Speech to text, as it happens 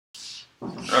All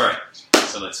right,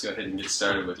 so let's go ahead and get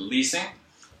started with leasing.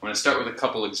 I'm going to start with a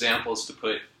couple examples to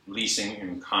put leasing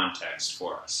in context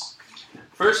for us.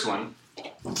 First one,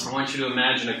 I want you to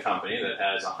imagine a company that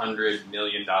has $100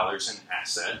 million in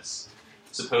assets.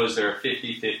 Suppose they're a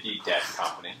 50-50 debt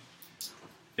company.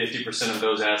 50% of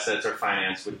those assets are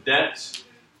financed with debt.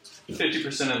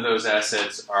 50% of those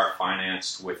assets are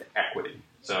financed with equity.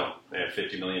 So they have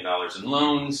 $50 million in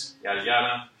loans, yada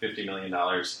yada, $50 million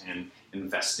in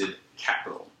invested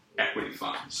capital, equity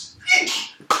funds.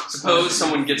 Suppose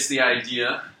someone gets the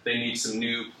idea they need some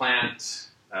new plant,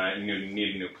 need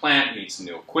a new plant, need some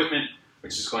new equipment,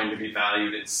 which is going to be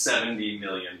valued at $70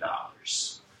 million.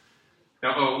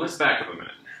 Now, let's back up a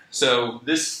minute. So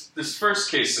this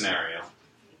first case scenario,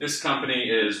 this company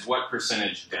is what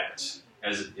percentage debt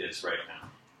as it is right now?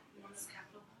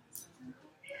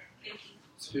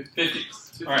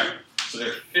 50. All right. So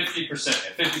they're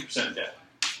 50% debt.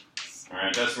 All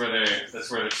right. That's where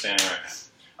they're standing right now.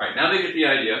 All right. Now they get the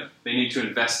idea. They need to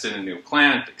invest in a new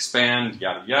plant, expand,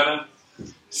 yada yada.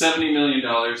 $70 million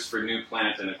for new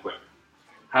plant and equipment.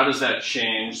 How does that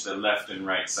change the left and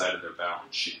right side of their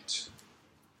balance sheet?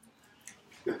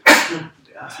 The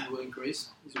asset will increase.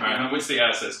 All right. What's the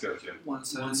assets go to?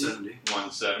 170.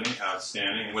 170.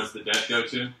 Outstanding. And what's the debt go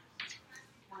to?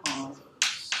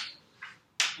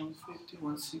 150,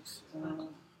 160.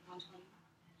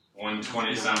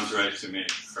 120 sounds right to me.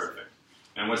 Perfect.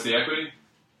 And what's the equity?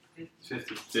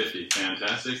 50. 50.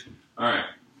 Fantastic. All right.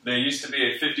 They used to be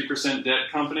a 50% debt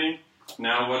company.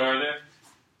 Now what are they?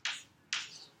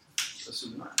 That's a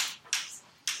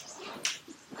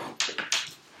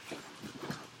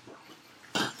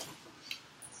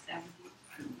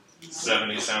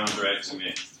 70 sounds right to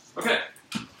me. Okay.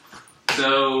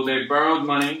 So they borrowed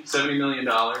money, $70 million,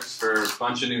 for a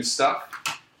bunch of new stuff,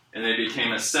 and they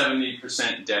became a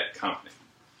 70% debt company.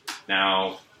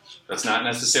 Now, that's not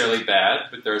necessarily bad,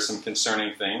 but there are some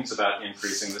concerning things about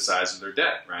increasing the size of their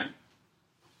debt, right?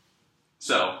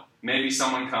 So maybe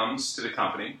someone comes to the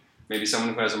company, maybe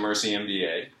someone who has a Mercy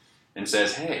MBA, and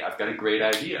says, hey, I've got a great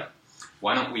idea.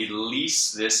 Why don't we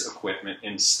lease this equipment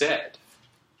instead?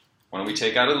 Why don't we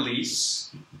take out a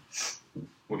lease?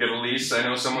 We'll give a lease. I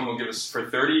know someone will give us for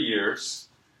 30 years.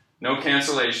 No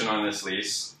cancellation on this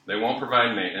lease. They won't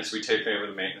provide maintenance. We take over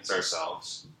the maintenance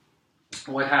ourselves.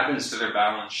 What happens to their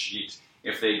balance sheet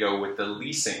if they go with the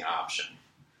leasing option?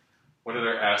 What are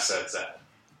their assets at?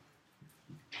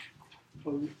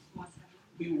 Well,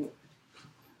 We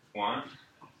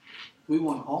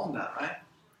won't own that, right?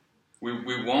 We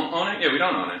won't own it? Yeah, we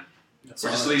don't own it. So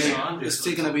We're just leasing. it's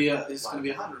still gonna be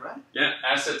 100, right? Yeah,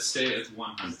 assets stay at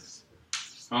 100.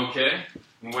 Okay,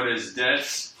 and what is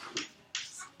debt?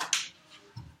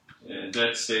 Yeah,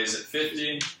 debt stays at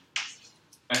 50.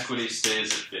 Equity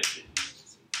stays at 50.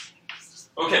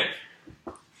 Okay,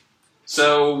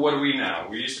 so what are we now?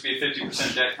 We used to be a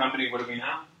 50% debt company. What are we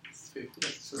now? 50.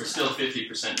 We're still a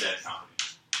 50% debt company.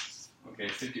 Okay,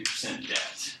 50%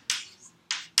 debt.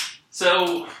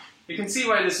 So you can see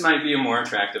why this might be a more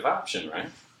attractive option, right?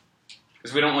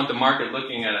 Because we don't want the market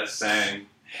looking at us saying,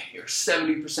 hey, you're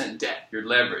 70% debt, you're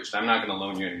leveraged, I'm not going to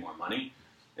loan you any more money.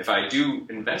 If I do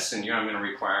invest in you, I'm going to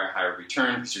require a higher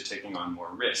return because you're taking on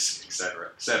more risk, etc.,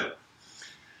 etc.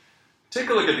 Take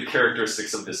a look at the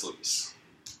characteristics of this lease.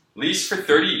 Lease for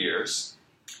 30 years.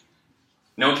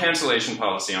 No cancellation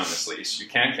policy on this lease. You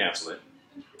can't cancel it.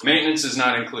 Maintenance is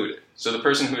not included. So the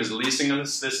person who is leasing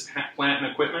this plant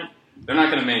and equipment, they're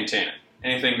not going to maintain it.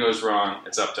 Anything goes wrong,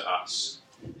 it's up to us.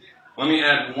 Let me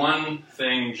add one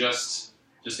thing, just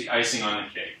the icing on the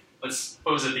cake. Let's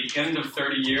suppose at the end of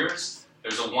 30 years,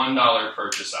 there's a $1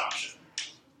 purchase option.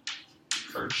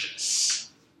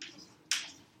 Purchase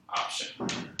option.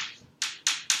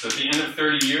 So at the end of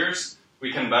 30 years,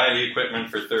 we can buy the equipment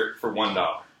for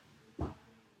 $1.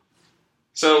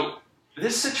 So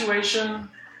this situation,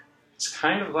 it's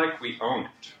kind of like we own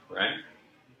it, right?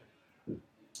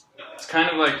 It's kind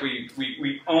of like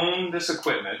we own this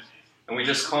equipment, and we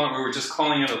were just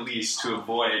calling it a lease to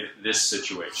avoid this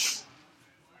situation.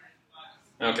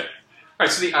 Okay. All right,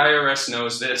 so the IRS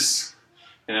knows this.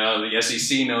 You know, the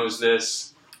SEC knows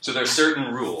this. So there are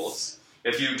certain rules.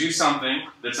 If you do something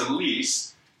that's a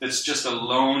lease, that's just a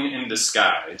loan in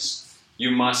disguise,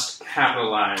 you must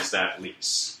capitalize that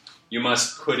lease. You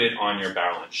must put it on your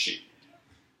balance sheet.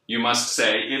 You must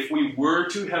say, if we were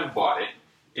to have bought it,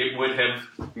 it would have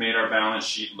made our balance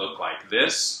sheet look like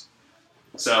this.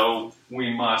 So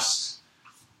we must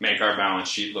make our balance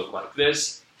sheet look like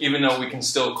this, even though we can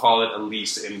still call it a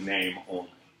lease in name only.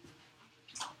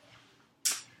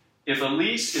 If a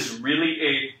lease is really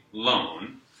a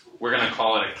loan, we're going to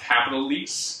call it a capital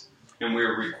lease. and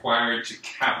we're required to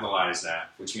capitalize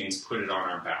that, which means put it on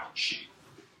our balance sheet.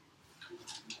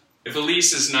 If a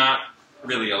lease is not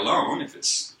really a loan, if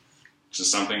it's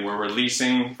just something where we're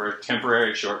leasing for a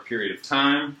temporary short period of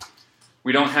time,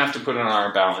 we don't have to put it on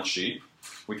our balance sheet.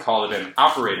 We call it an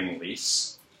operating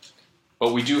lease,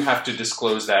 but we do have to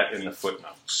disclose that in the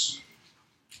footnotes.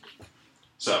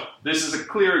 So this is a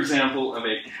clear example of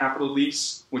a capital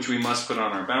lease, which we must put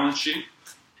on our balance sheet.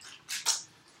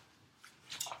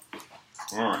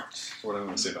 All right, what do I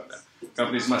want to say about that?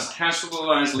 Companies must cash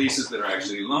flowize leases that are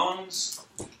actually loans.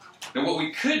 Now what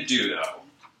we could do,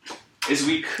 though, is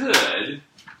we could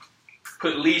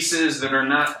put leases that are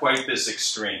not quite this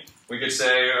extreme. We could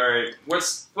say, all right,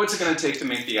 what's it going to take to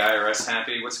make the IRS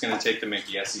happy? What's it going to take to make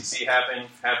the SEC happy?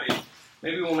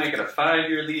 Maybe we'll make it a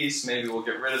 5-year lease. Maybe we'll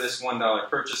get rid of this $1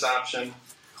 purchase option.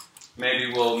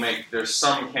 Maybe there's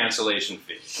some cancellation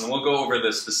fee. And we'll go over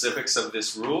the specifics of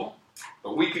this rule,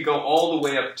 but we could go all the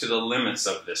way up to the limits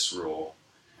of this rule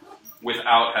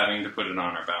without having to put it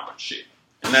on our balance sheet.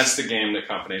 And that's the game that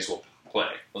companies will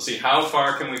play. We'll see how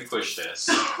far can we push this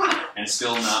and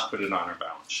still not put it on our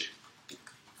balance sheet.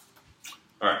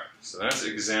 All right, so that's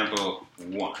example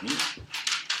 1.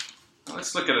 Now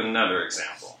let's look at another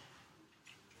example.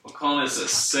 We'll call this a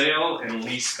sale and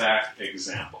leaseback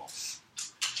example.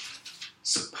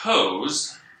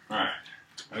 Suppose, all right,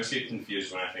 I always get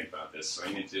confused when I think about this, so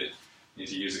I need to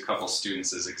use a couple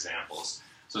students as examples.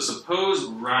 So suppose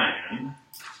Ryan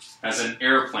has an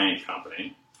airplane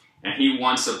company, and he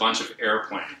wants a bunch of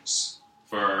airplanes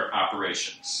for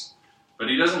operations. But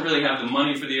he doesn't really have the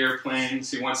money for the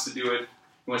airplanes. He wants to do it,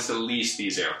 he wants to lease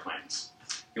these airplanes.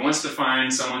 He wants to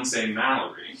find someone, say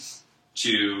Mallory,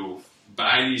 to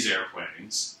buy these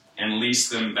airplanes and lease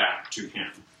them back to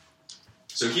him.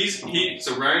 So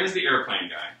Ryan is the airplane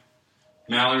guy.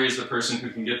 Mallory is the person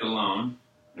who can get the loan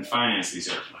and finance these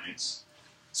airplanes.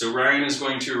 So Ryan is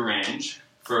going to arrange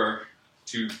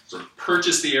to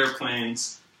purchase the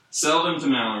airplanes, sell them to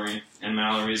Mallory, and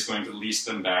Mallory is going to lease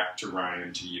them back to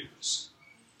Ryan to use.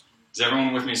 Is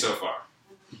everyone with me so far?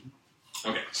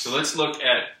 Okay, so let's look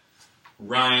at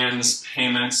Ryan's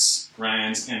payments,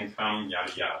 Ryan's income,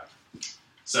 yada yada.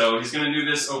 So he's going to do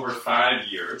this over 5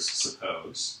 years,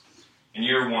 suppose. In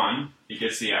year 1, he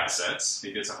gets the assets.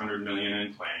 He gets $100 million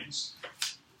in planes.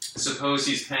 Suppose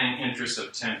he's paying interest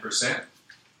of 10%.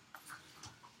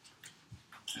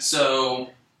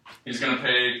 So he's going to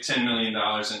pay $10 million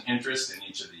in interest in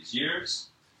each of these years.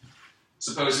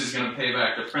 Suppose he's going to pay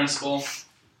back the principal,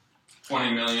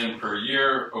 $20 million per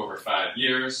year over 5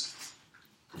 years.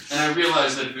 And I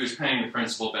realize that if he was paying the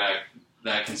principal back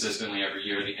that consistently every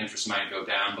year, the interest might go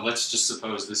down, but let's just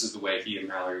suppose this is the way he and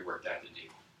Mallory worked out the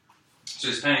deal. So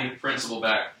he's paying the principal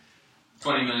back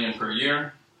 $20 million per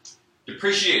year.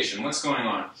 Depreciation, what's going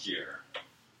on here?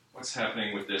 What's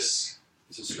happening with this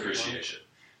depreciation?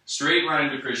 Straight line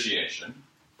depreciation.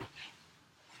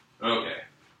 Okay.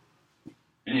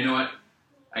 And you know what?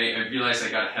 I realized I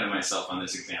got ahead of myself on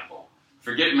this example.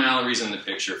 Forget Mallory's in the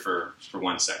picture for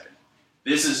 1 second.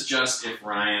 This is just if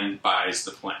Ryan buys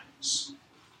the planes.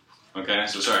 Okay,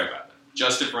 so sorry about that.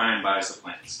 Just if Ryan buys the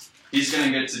planes. He's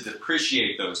going to get to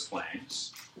depreciate those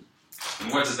planes.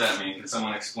 And what does that mean? Can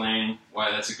someone explain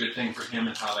why that's a good thing for him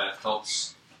and how that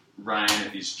helps Ryan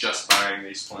if he's just buying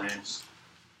these planes?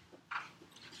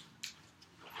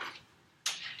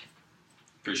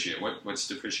 Depreciate. What's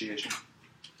depreciation?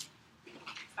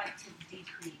 Like to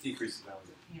decrease. Decrease the value.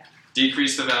 Yeah.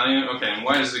 Decrease the value? Okay, and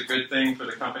why is it a good thing for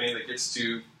the company that gets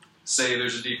to say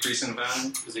there's a decrease in value?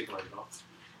 Because they can write it off.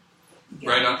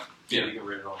 Write off? Yeah, they can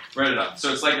write it off. Write it up.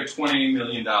 So it's like a $20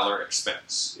 million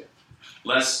expense. Yeah.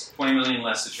 $20 million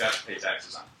less that you have to pay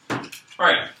taxes on. All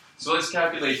right, so let's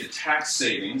calculate the tax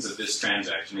savings of this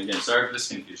transaction. Again, sorry for this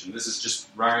confusion. This is just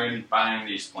Ryan buying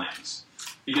these planes.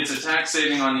 He gets a tax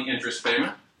saving on the interest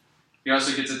payment. He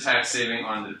also gets a tax saving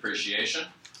on the depreciation.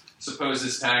 Suppose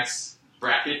his tax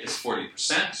bracket is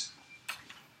 40%.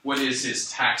 What is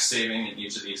his tax saving in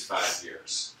each of these 5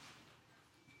 years?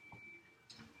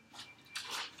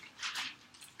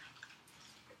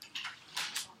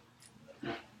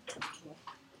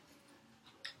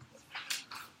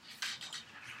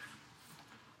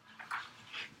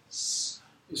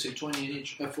 You say 20 in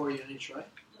each, 40 in each, right?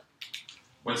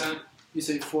 What's that? You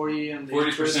say 40 and the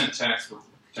 40% tax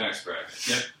bracket.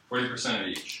 Yep, 40% of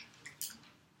each.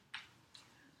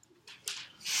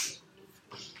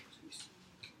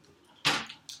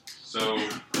 So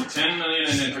the $10 million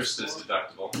in interest is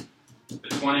deductible. The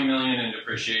 $20 million in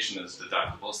depreciation is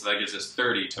deductible, so that gives us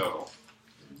 30 total.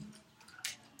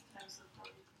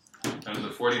 Times the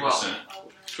 40%.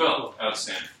 12,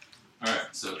 outstanding. All right,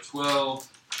 so 12.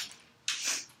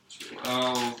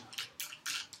 12.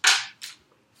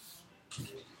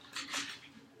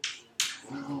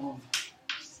 12.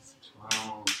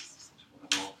 12.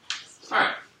 All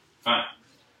right, fine.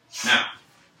 Now,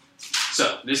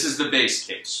 so this is the base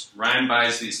case. Ryan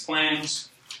buys these planes.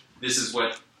 This is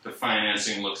what the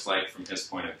financing looks like from his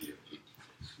point of view.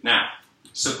 Now,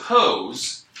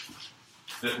 suppose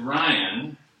that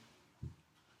Ryan,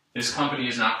 his company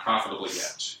is not profitable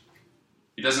yet.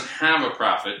 He doesn't have a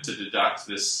profit to deduct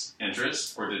this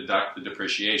interest or deduct the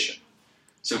depreciation.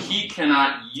 So he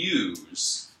cannot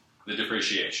use the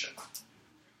depreciation.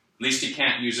 At least he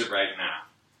can't use it right now.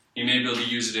 He may be able to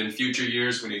use it in future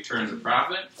years when he turns a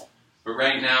profit, but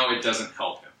right now it doesn't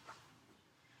help him.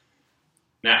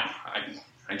 Now,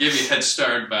 I gave you a head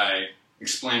start by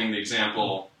explaining the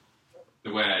example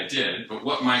the way I did, but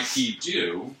what might he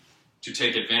do to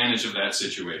take advantage of that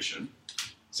situation?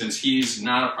 Since he's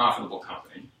not a profitable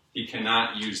company, he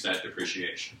cannot use that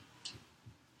depreciation.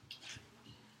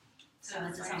 So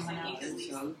this is someone else.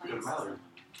 Go to Mallory.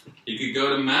 He could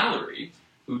go to Mallory,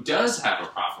 who does have a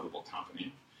profitable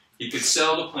company. He could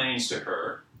sell the planes to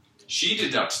her. She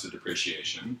deducts the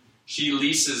depreciation. She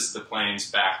leases the planes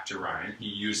back to Ryan. He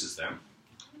uses them.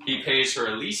 He pays her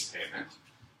a lease payment,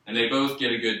 and they both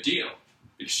get a good deal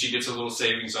because she gets a little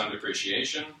savings on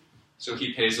depreciation, so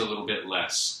he pays a little bit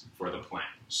less for the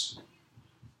planes.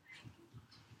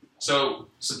 So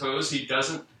suppose he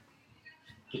doesn't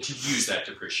get to use that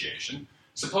depreciation.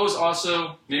 Suppose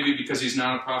also, maybe because he's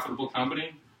not a profitable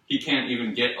company, he can't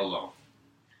even get a loan.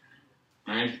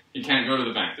 Right? He can't go to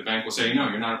the bank. The bank will say, no,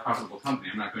 you're not a profitable company.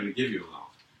 I'm not going to give you a loan.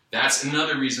 That's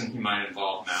another reason he might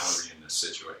involve Mallory in this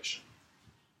situation.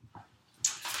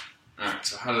 All right,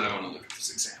 so how did I want to look at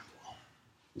this example?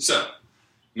 So,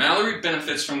 Mallory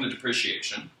benefits from the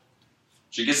depreciation.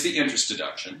 She gets the interest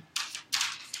deduction.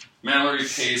 Mallory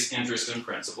pays interest and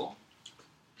principal.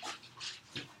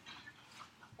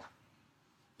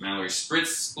 Mallory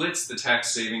splits the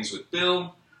tax savings with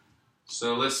Bill.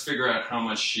 So let's figure out how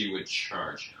much she would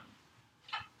charge him.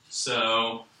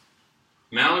 So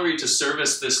Mallory, to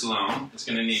service this loan, is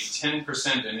going to need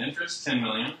 10% in interest, $10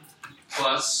 million,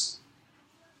 plus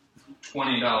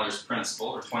 $20 principal,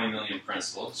 or $20 million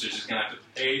principal. So she's going to have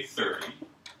to pay $30.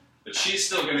 But she's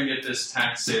still going to get this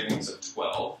tax savings of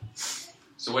 $12.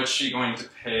 So what's she going to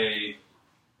pay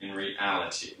in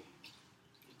reality?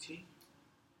 18.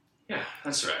 Yeah,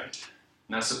 that's right.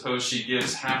 Now suppose she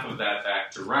gives half of that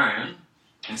back to Ryan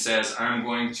and says, I'm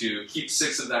going to keep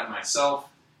 6 of that myself,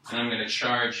 and I'm going to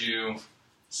charge you,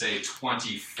 say,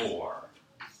 24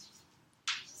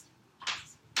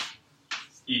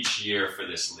 each year for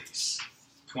this lease.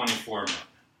 24 million.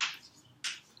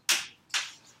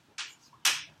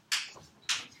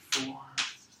 24.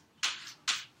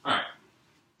 All right.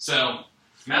 So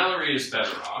Mallory is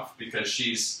better off because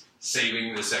she's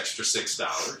saving this extra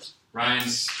 $6.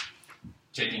 Ryan's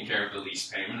taking care of the lease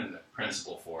payment and the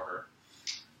principal for her.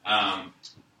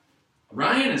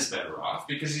 Ryan is better off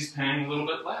because he's paying a little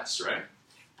bit less, right?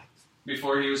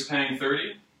 Before he was paying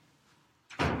 30,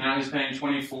 now he's paying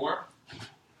 24,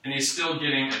 and he's still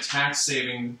getting a tax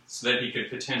saving that he could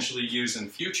potentially use in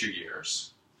future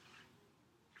years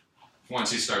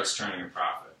once he starts turning a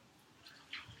profit.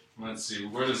 Let's see,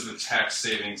 where does the tax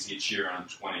savings each year on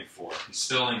 24? He's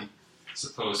still in,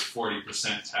 suppose,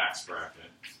 40% tax bracket.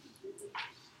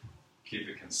 Keep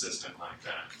it consistent like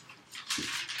that.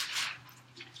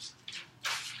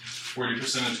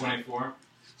 40% of 24?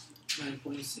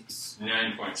 9.6.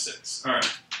 9.6. All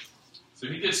right. So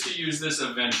he gets to use this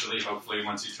eventually, hopefully,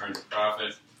 once he turns a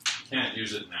profit. He can't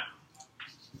use it now.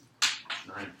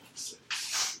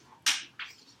 9.6.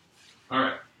 All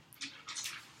right.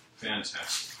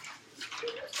 Fantastic.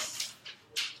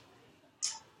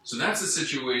 So that's a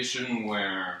situation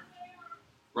where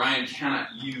Ryan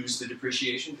cannot use the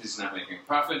depreciation because he's not making a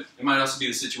profit. It might also be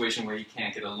the situation where he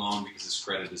can't get a loan because his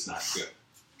credit is not good.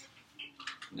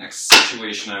 Next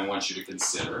situation I want you to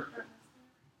consider.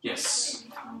 Yes.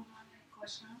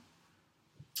 Question.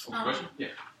 Oh, question? Yeah.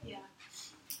 Yeah.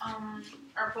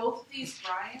 Are both of these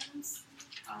Ryan's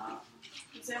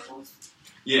examples?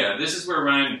 Yeah, this is where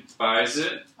Ryan buys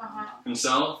it Uh-huh.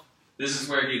 himself. This is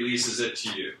where he leases it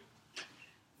to you.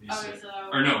 Okay, so...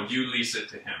 Or no, you lease it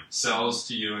to him. Sells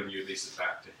to you and you lease it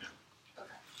back to him. Okay.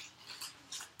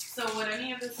 So would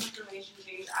any of this information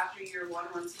change after year 1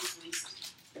 once he's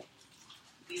leased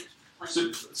these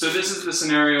planes? So this is the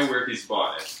scenario where he's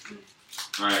bought it.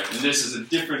 Alright, and this is a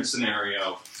different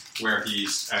scenario where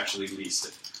he's actually leased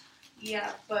it.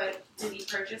 Yeah, but did he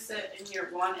purchase it in year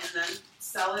 1 and then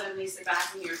sell it and lease it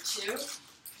back in year 2?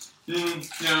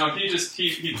 No,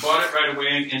 he bought it right away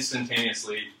and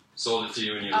instantaneously sold it to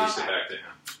you and you leased it back to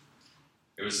him.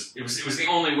 It was the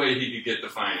only way he could get the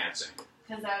financing.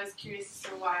 Because I was curious as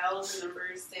to why all of the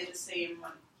numbers stay the same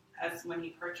as when he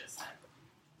purchased it.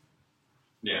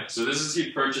 Yeah, so this is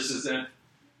he purchases it.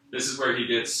 This is where he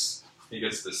gets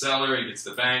the seller, he gets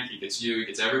the bank, he gets you, he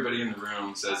gets everybody in the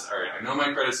room, says, all right, I know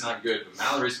my credit's not good, but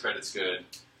Mallory's credit's good.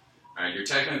 All right, you're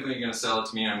technically going to sell it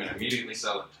to me. I'm going to immediately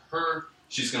sell it to her.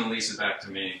 She's going to lease it back to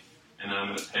me, and I'm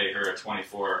going to pay her a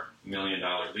 $24 million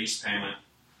lease payment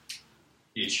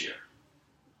each year.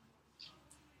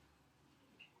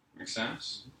 Make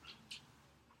sense?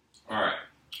 All right.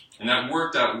 And that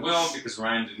worked out well because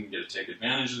Ryan didn't get to take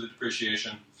advantage of the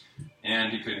depreciation,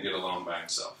 and he couldn't get a loan by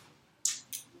himself.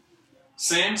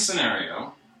 Same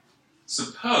scenario.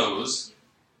 Suppose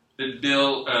that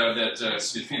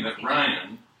that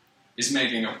Ryan is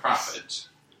making a profit,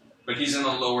 but he's in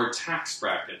a lower tax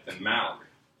bracket than Mallory.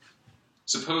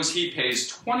 Suppose he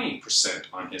pays 20%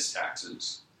 on his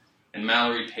taxes, and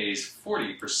Mallory pays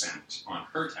 40% on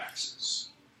her taxes.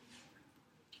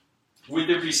 Would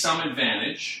there be some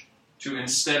advantage to,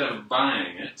 instead of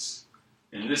buying it,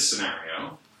 in this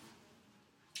scenario,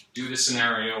 do the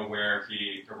scenario where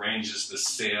he arranges the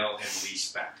sale and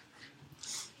lease back?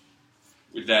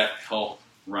 Would that help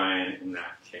Ryan in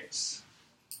that case?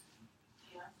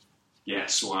 Yeah.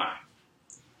 Yes, why?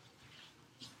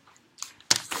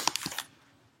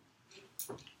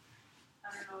 I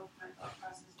don't know if my thought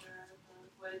process there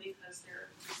would because they're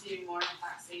receiving more in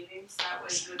tax savings. That way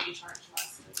you would be charged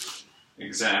less.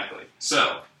 Exactly.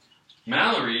 So,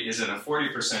 Mallory is in a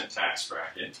 40% tax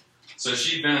bracket, so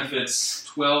she benefits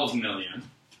 $12 million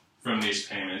from these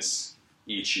payments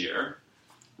each year.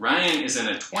 Ryan is in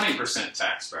a 20%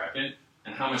 tax bracket,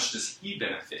 and how much does he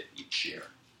benefit each year?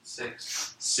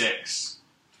 6. 6.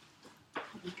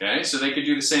 Okay, so they could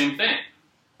do the same thing.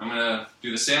 I'm going to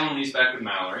do the sale and lease back with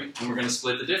Mallory, and we're going to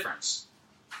split the difference.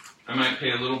 I might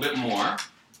pay a little bit more,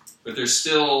 but there's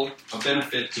still a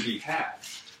benefit to be had.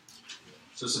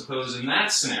 So suppose in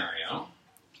that scenario, I'll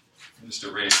just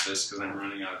erase this because I'm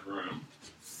running out of room.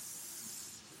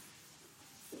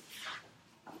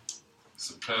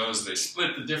 Suppose they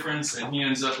split the difference and he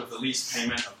ends up with a lease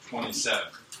payment of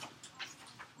 27.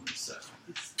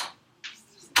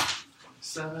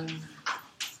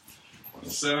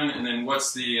 27, and then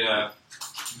what's the,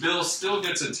 Bill still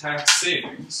gets a tax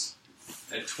savings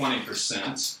at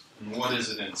 20%, and what is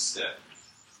it instead?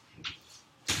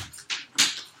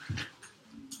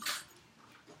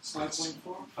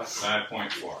 5.4.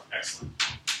 5.4, excellent.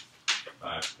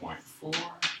 5.4,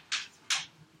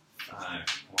 5.4,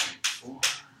 5.4.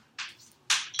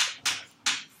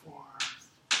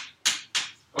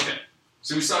 Okay,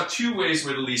 so we saw two ways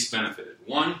where the lease benefited.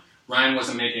 One, Ryan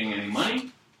wasn't making any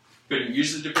money, couldn't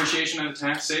use the depreciation of the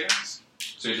tax savings,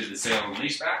 so he did the sale and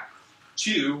lease back.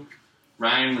 Two,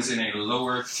 Ryan was in a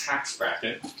lower tax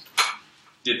bracket,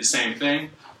 did the same thing,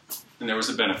 and there was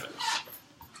a benefit.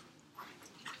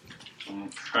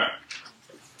 Okay.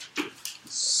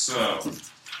 So,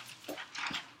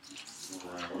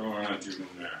 what do I want to do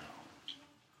now?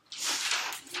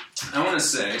 I want to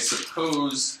say,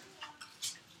 suppose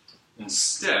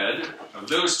instead of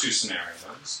those two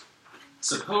scenarios,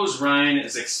 suppose Ryan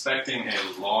is expecting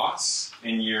a loss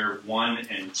in year 1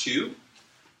 and 2,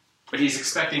 but he's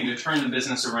expecting to turn the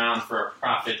business around for a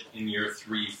profit in year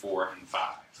 3, 4, and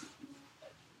 5.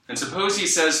 And suppose he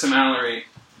says to Mallory,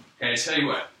 okay, I tell you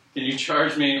what, can you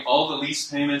charge me all the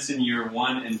lease payments in year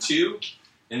 1 and 2,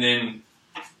 and then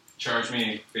charge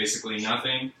me basically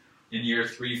nothing in year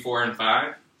 3, 4, and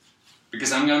 5?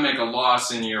 Because I'm going to make a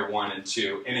loss in year 1 and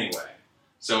 2 anyway.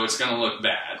 So it's going to look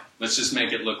bad. Let's just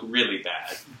make it look really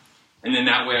bad. And then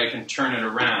that way I can turn it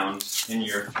around in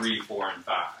year 3, 4, and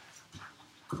 5.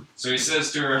 So he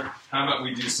says to her, how about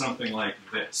we do something like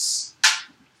this?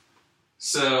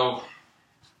 So,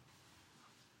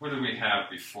 what did we have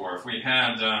before? If we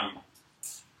had,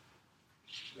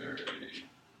 30.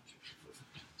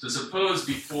 So suppose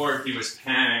before he was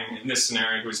paying, in this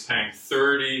scenario, he was paying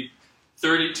 10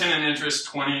 in interest,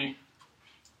 20,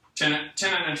 10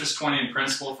 in interest, 20 in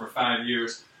principal for 5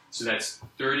 years. So that's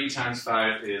 30 times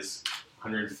 5 is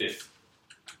 150. Is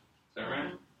that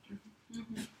right?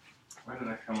 Mm-hmm. Why did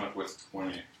I come up with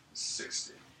 20,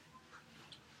 60?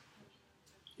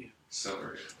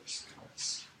 Accelerated.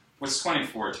 What's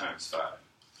 24 times 5?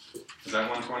 Is that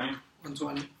 120?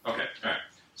 120. Okay, all right.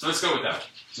 So let's go with that.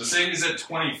 So say he's at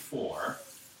 24.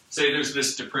 Say there's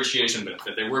this depreciation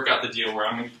benefit. They work out the deal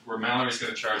where Mallory's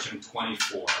going to charge him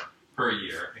 24 per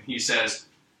year. And he says,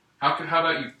 how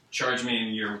about you charge me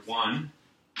in year 1,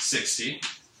 60,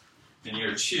 in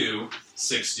year 2,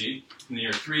 60, in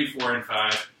year 3, 4, and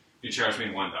 5, you charge me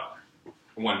 $1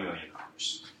 million.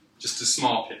 Just a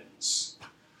small pittance.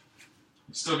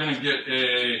 You're still going to get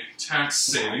a tax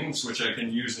savings, which I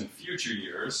can use in future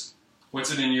years. What's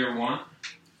it in year 1?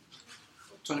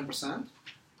 20%.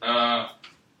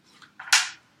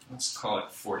 Let's call it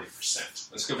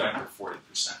 40%. Let's go back to 40%.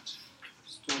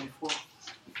 It's 24.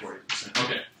 40%.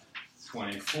 Okay.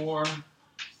 24,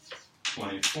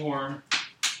 24,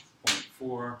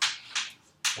 0.4,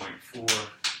 0.4,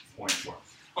 0.4.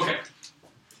 Okay.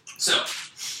 So,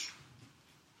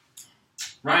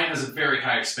 Ryan has a very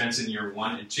high expense in year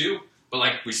 1 and 2, but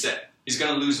like we said, he's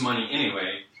going to lose money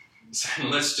anyway. So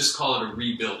let's just call it a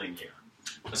rebuilding year.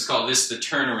 Let's call this the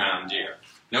turnaround year.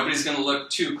 Nobody's going to look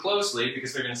too closely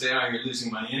because they're going to say, oh, you're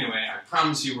losing money anyway. I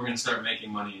promise you we're going to start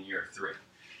making money in year 3.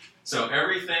 So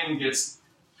everything gets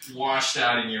washed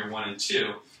out in year 1 and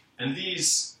 2. And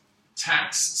these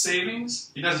tax savings,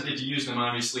 he doesn't get to use them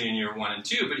obviously in year 1 and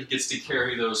 2, but he gets to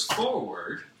carry those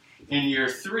forward in year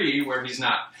 3 where he's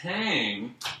not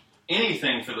paying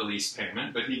anything for the lease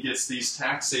payment, but he gets these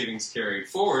tax savings carried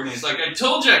forward. And he's like, I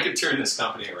told you I could turn this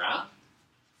company around.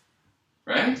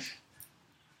 Right?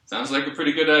 Sounds like a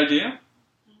pretty good idea.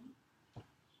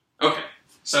 Okay,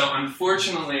 so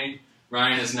unfortunately,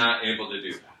 Ryan is not able to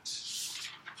do that.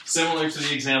 Similar to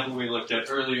the example we looked at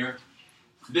earlier,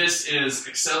 this is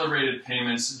accelerated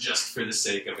payments just for the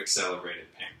sake of accelerated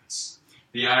payments.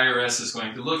 The IRS is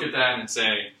going to look at that and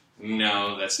say,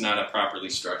 no, that's not a properly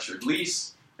structured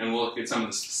lease, and we'll look at some of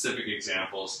the specific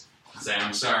examples and say,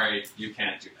 I'm sorry, you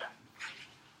can't do that.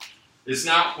 It's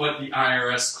not what the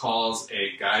IRS calls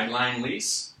a guideline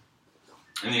lease.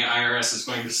 And the IRS is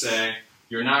going to say,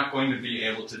 you're not going to be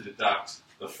able to deduct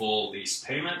the full lease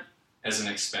payment as an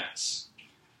expense.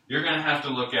 You're going to have to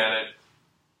look at it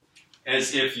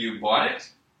as if you bought it,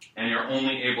 and you're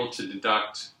only able to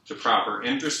deduct the proper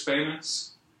interest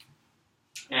payments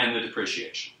and the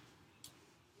depreciation.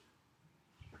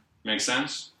 Make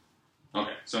sense?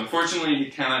 Okay, so unfortunately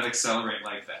he cannot accelerate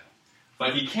like that.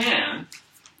 But he can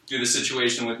do the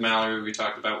situation with Mallory we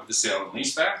talked about with the sale and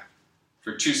leaseback.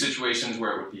 For 2 situations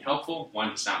where it would be helpful. 1,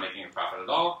 he's not making a profit at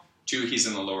all. 2, he's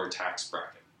in the lower tax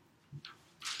bracket.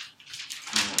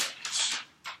 All right.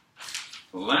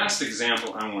 The last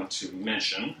example I want to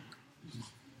mention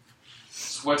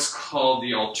is what's called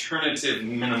the alternative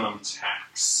minimum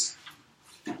tax.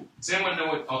 Does anyone know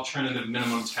what alternative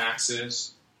minimum tax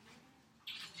is?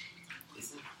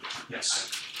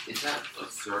 Yes. Is that a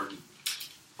certain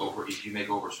if you make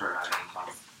over a certain amount of income,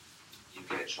 you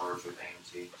get charged with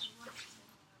AMT?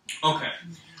 Okay.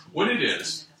 What it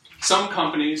is, some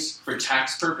companies, for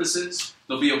tax purposes,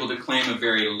 they'll be able to claim a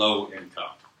very low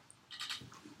income.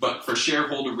 But for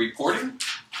shareholder reporting,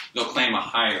 they'll claim a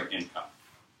higher income.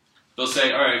 They'll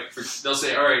say, all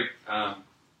right,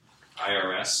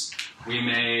 IRS, we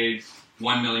made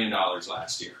 $1 million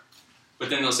last year. But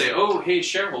then they'll say, oh, hey,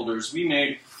 shareholders, we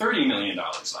made $30 million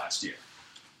last year.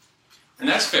 And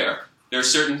that's fair. There are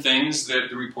certain things that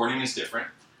the reporting is different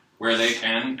where they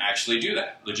can actually do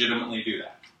that, legitimately do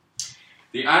that.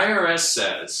 The IRS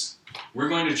says, we're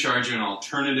going to charge you an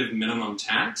alternative minimum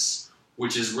tax,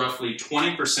 which is roughly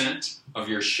 20% of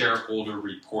your shareholder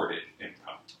reported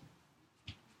income.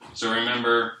 So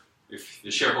remember, if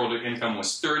the shareholder income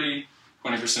was 30,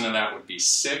 20% of that would be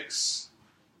 6,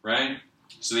 right?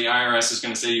 So the IRS is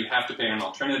going to say you have to pay an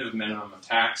alternative minimum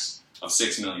tax of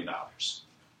 $6 million.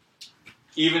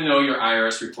 Even though your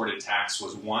IRS reported tax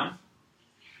was 1,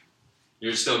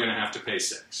 you're still going to have to pay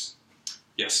 6.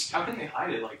 Yes? How can they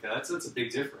hide it like that? That's a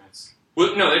big difference.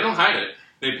 Well, no, they don't hide it.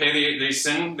 They pay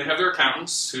they have their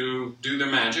accountants who do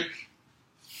their magic,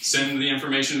 send the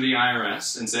information to the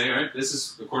IRS and say, all right, this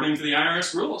is according to the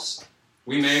IRS rules.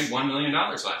 We made $1 million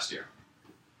last year.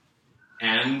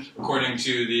 And according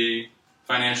to the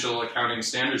Financial Accounting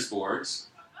Standards Boards,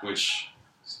 which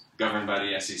is governed by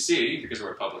the SEC, because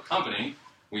we're a public company,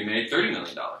 we made $30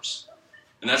 million.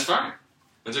 And that's fine.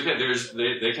 That's okay.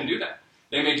 They can do that.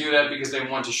 They may do that because they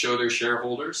want to show their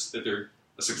shareholders that they're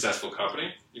a successful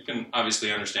company. You can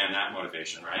obviously understand that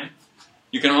motivation, right?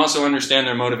 You can also understand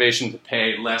their motivation to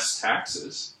pay less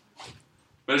taxes.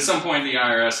 But at some point, the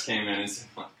IRS came in and said,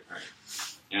 look, all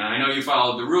right, I know you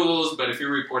followed the rules, but if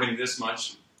you're reporting this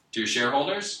much to your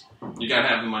shareholders, you got to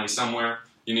have the money somewhere.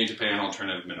 You need to pay an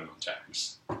alternative minimum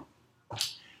tax.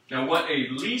 Now, what a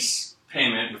lease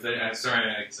payment, sorry,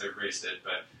 I erased it,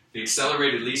 but the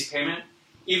accelerated lease payment,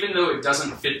 even though it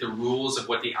doesn't fit the rules of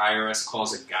what the IRS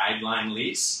calls a guideline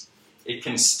lease, it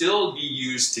can still be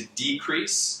used to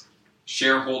decrease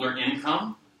shareholder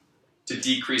income, to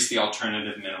decrease the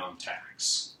alternative minimum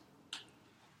tax.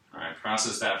 All right,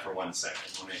 process that for 1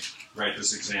 second. Let me write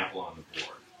this example on the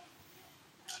board.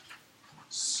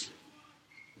 Let's see.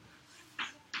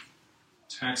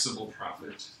 Taxable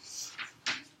profit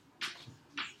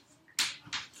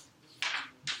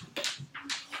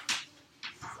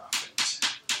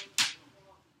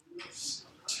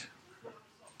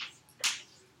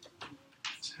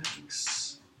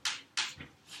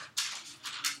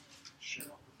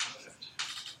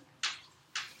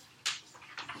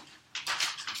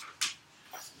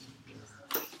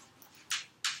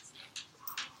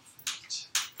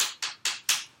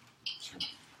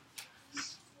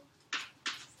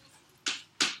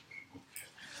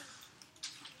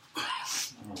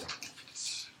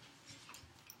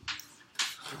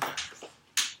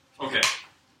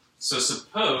So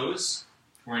suppose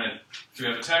we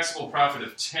have a taxable profit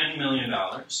of $10 million,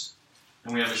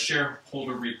 and we have a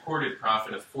shareholder reported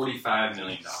profit of $45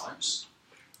 million.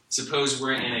 Suppose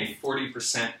we're in a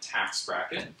 40% tax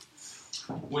bracket.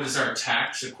 What is our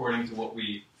tax according to what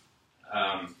we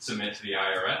submit to the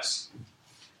IRS?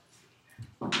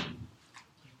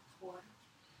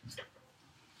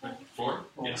 4?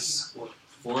 Yes.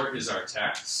 4 is our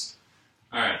tax.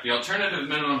 All right, the alternative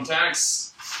minimum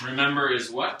tax, remember, is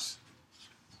what?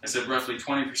 I said roughly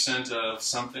 20% of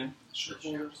something.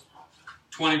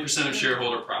 20% of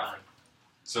shareholder profit.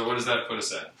 So what does that put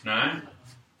us at? 9?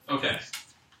 Okay.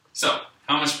 So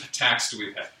how much tax do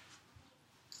we pay?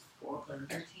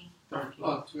 13.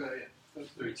 Oh, yeah, that's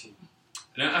 13.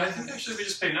 No, I think actually we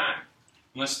just pay 9.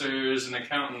 Unless there's an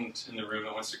accountant in the room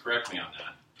that wants to correct me on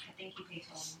that. I think you pay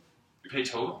total. You pay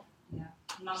total? Yeah.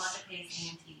 My mother pays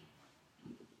A&T.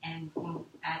 And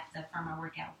at the firm I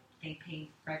work at, they pay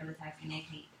regular tax and they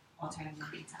pay alternative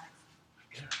minimum tax.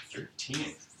 Yeah,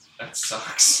 13. That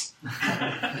sucks.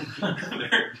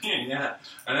 13, yeah.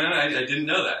 I didn't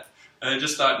know that. I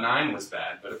just thought 9 was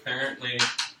bad, but apparently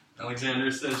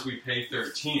Alexander says we pay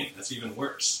 13. That's even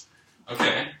worse.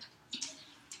 Okay.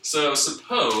 So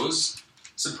suppose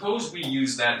we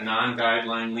use that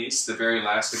non-guideline lease, the very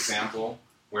last example,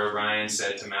 where Ryan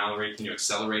said to Mallory, can you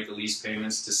accelerate the lease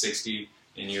payments to 60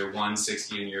 in year 1,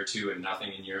 60 in year 2, and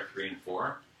nothing in year 3 and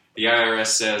 4? The IRS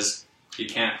says you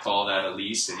can't call that a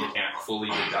lease and you can't fully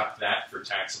deduct that for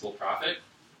taxable profit,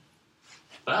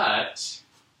 but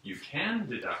you can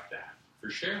deduct that for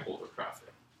shareholder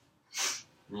profit.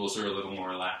 Rules are a little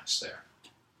more lax there.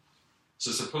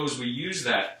 So suppose we use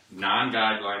that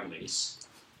non-guideline lease.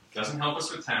 Doesn't help us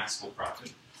with taxable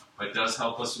profit, but does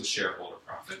help us with shareholder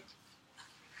profit.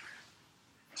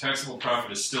 Taxable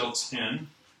profit is still 10.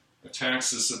 The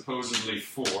tax is supposedly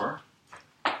 4.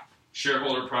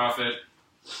 Shareholder profit,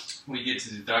 we get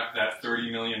to deduct that $30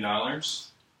 million.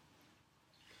 Was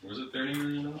it $30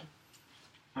 million?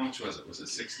 How much was it? Was it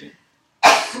 60?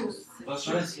 Let's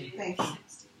just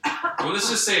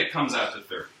say it comes out to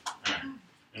 30. All right.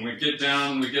 And we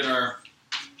get our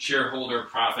shareholder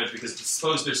profit, because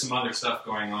suppose there's some other stuff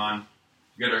going on.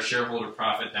 We get our shareholder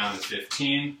profit down to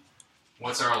 15.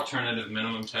 What's our alternative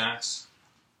minimum tax?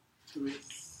 3.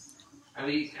 How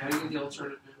do you get the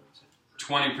alternative minimum tax?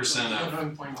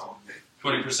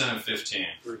 20% of 15.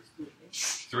 3?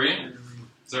 Is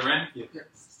that right? Yeah.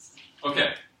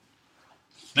 Okay.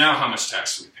 Now how much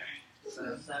tax do we pay?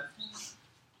 7.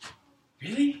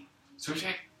 Really? So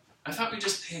I thought we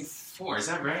just paid 4. Is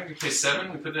that right? We pay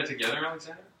 7? We put that together,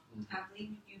 Alexander? I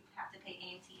believe you have to pay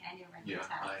A&T and your regular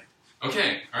tax.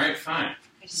 Okay. All right. Fine.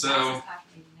 Because your tax is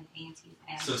calculated in A&T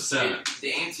and So 7. The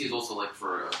A&T is also like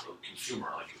for a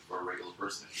consumer, like for a regular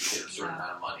person. If you get a certain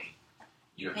amount of money,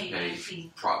 you have to pay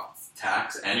A&T.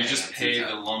 tax and You just A&T pay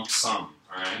tax. the lump sum.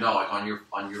 All right. No, like on your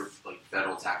like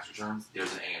federal tax returns,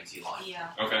 there's an A&T line.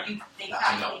 Yeah. Okay. They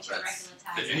I know, calculate your that's-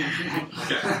 regular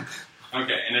tax. Okay.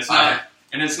 Okay.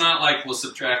 And it's not like we'll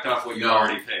subtract off what you No.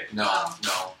 already paid. No.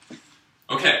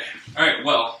 Okay. All right.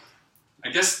 Well, I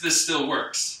guess this still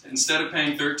works. Instead of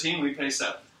paying 13, we pay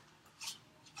 7.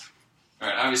 All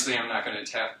right. Obviously, I'm not going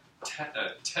to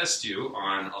test you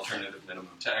on alternative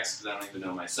minimum tax because I don't even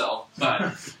know myself.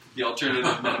 But the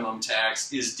alternative minimum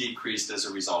tax is decreased as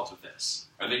a result of this.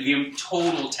 Or the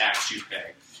total tax you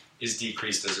pay is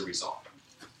decreased as a result.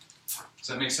 Does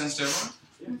that make sense to everyone?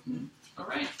 Yeah. All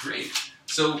right. Great.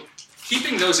 So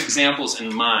keeping those examples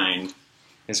in mind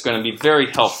is going to be very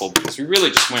helpful because we really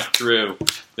just went through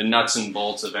the nuts and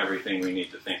bolts of everything we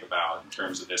need to think about in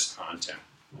terms of this content.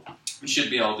 We should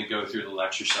be able to go through the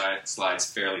lecture slides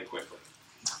fairly quickly.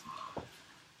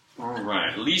 All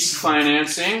right, lease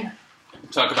financing.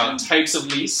 We'll talk about types of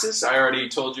leases. I already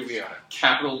told you we got a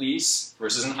capital lease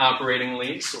versus an operating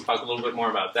lease. We'll talk a little bit more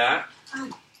about that.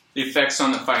 The effects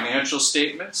on the financial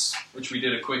statements, which we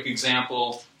did a quick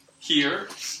example here.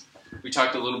 We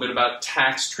talked a little bit about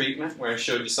tax treatment, where I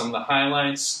showed you some of the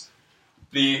highlights.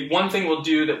 The one thing we'll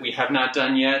do that we have not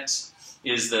done yet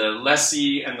is the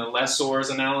lessee and the lessor's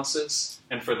analysis.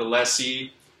 And for the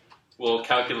lessee, we'll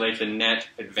calculate the net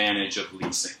advantage of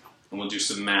leasing. And we'll do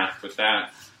some math with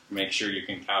that. Make sure you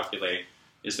can calculate,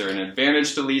 is there an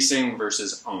advantage to leasing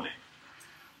versus owning?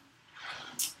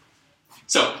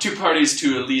 So, 2 parties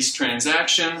to a lease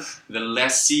transaction. The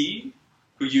lessee,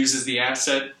 who uses the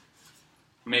asset,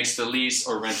 makes the lease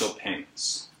or rental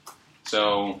payments.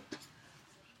 So,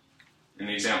 in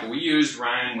the example we used,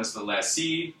 Ryan was the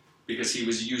lessee because he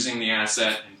was using the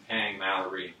asset and paying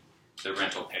Mallory the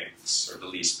rental payments or the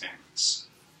lease payments.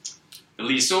 The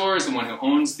lessor is the one who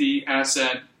owns the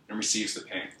asset and receives the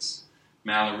payments.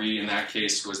 Mallory, in that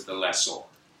case, was the lessor.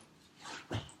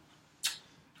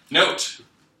 Note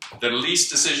that a lease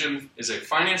decision is a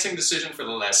financing decision for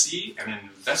the lessee and an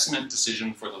investment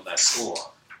decision for the lessor.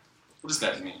 What does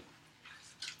that mean?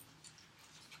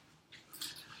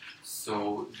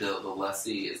 So the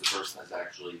lessee is the person that's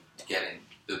actually getting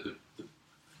the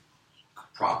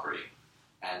property,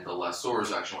 and the lessor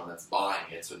is actually one that's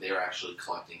buying it. So they're actually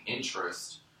collecting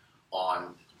interest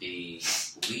on the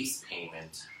lease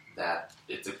payment that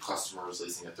if the customer is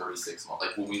leasing a 36-month,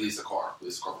 like when we lease a car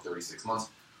for 36 months,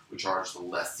 we charge the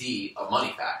lessee a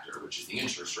money factor, which is the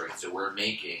interest rate. So we're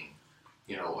making,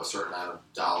 a certain amount of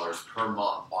dollars per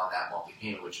month on that monthly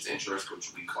payment, which is interest,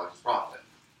 which we collect as profit.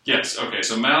 Yes, okay,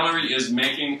 so Mallory is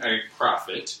making a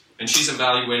profit, and she's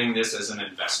evaluating this as an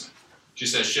investment. She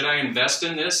says, should I invest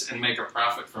in this and make a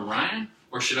profit for Ryan?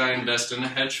 Or should I invest in a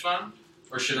hedge fund?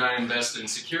 Or should I invest in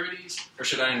securities? Or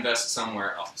should I invest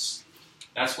somewhere else?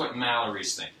 That's what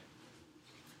Mallory's thinking.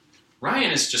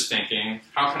 Ryan is just thinking,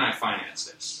 how can I finance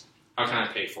this? How can I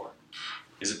pay for it?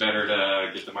 Is it better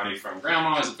to get the money from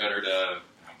grandma? Is it better to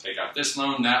take out this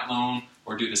loan, that loan,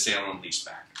 or do the sale and lease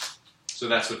back? So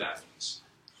that's what that means.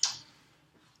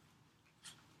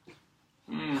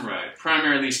 Right,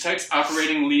 primary lease types,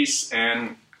 operating lease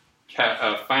and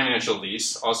financial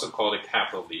lease, also called a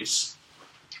capital lease.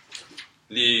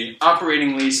 The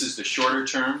operating lease is the shorter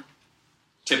term,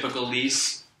 typical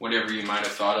lease, whatever you might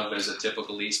have thought of as a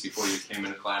typical lease before you came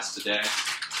into class today.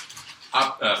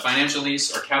 Financial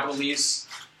lease or capital lease,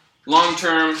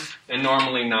 long-term and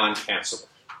normally non-cancelable.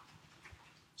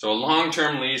 So a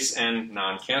long-term lease and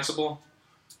non-cancelable.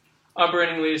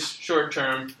 Operating lease,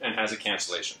 short-term, and has a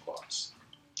cancellation clause.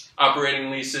 Operating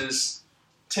leases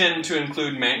tend to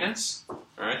include maintenance. All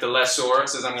right, the lessor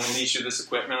says, I'm going to lease you this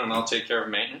equipment and I'll take care of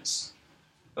maintenance.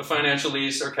 A financial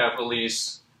lease or capital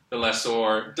lease, the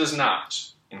lessor does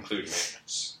not include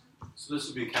maintenance. So this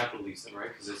would be a capital lease then, right?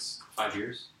 Because it's 5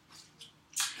 years?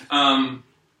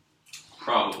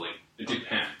 Probably. It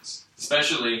depends.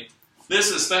 Especially,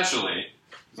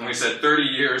 when we said 30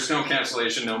 years, no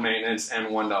cancellation, no maintenance, and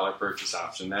 $1 purchase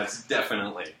option. That's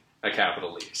definitely a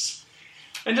capital lease.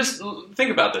 And just think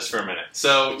about this for a minute.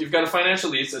 So you've got a financial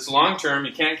lease, it's long-term,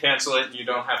 you can't cancel it, you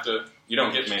don't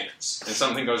get maintenance. And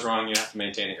something goes wrong, you have to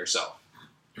maintain it yourself.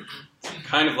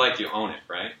 Kind of like you own it,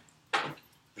 right?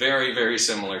 Very, very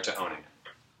similar to owning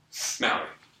it. Mallory.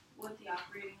 Would the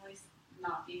operating lease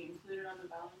not be included on the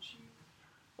balance sheet?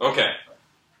 Okay.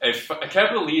 A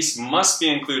capital lease must be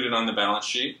included on the balance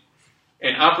sheet.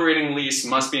 An operating lease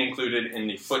must be included in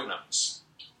the footnotes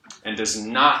and does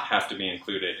not have to be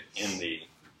included in the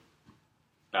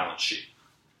balance sheet.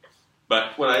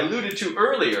 But what I alluded to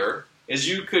earlier is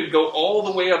you could go all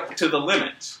the way up to the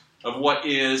limit of what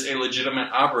is a legitimate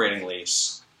operating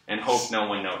lease and hope no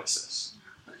one notices.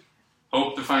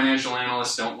 Hope the financial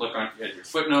analysts don't look at your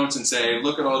footnotes and say,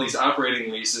 look at all these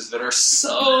operating leases that are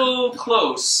so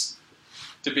close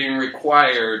to being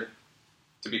required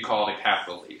to be called a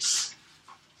capital lease.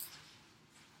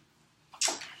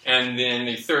 And then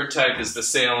the third type is the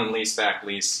sale and leaseback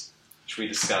lease, which we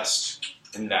discussed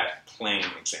in that plain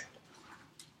example.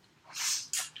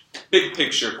 Big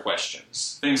picture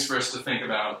questions, things for us to think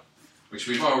about, which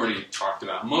we've already talked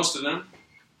about most of them.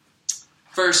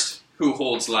 First, who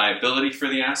holds liability for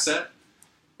the asset?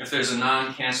 If there's a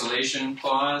non-cancellation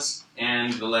clause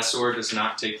and the lessor does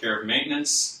not take care of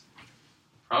maintenance,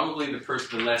 probably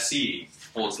the lessee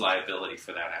holds liability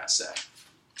for that asset.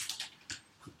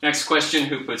 Next question,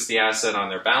 who puts the asset on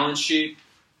their balance sheet?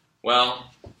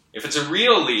 Well, if it's a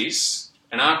real lease,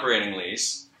 an operating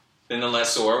lease, then the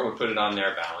lessor would put it on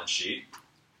their balance sheet.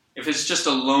 If it's just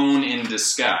a loan in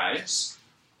disguise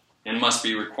and must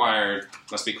be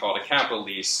called a capital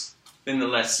lease, then the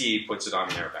lessee puts it on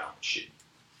their balance sheet.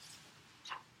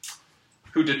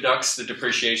 Who deducts the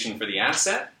depreciation for the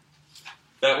asset?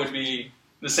 That would be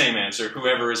the same answer.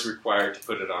 Whoever is required to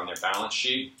put it on their balance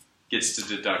sheet gets to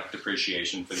deduct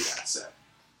depreciation for the asset.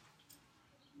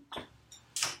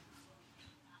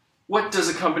 What does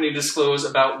a company disclose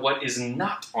about what is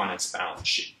not on its balance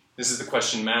sheet? This is the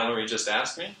question Mallory just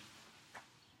asked me.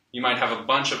 You might have a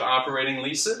bunch of operating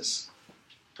leases,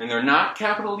 and they're not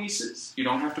capital leases. You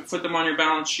don't have to put them on your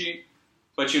balance sheet,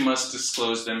 but you must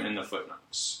disclose them in the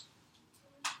footnotes.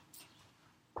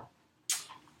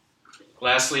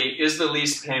 Lastly, is the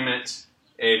lease payment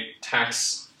a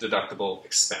tax-deductible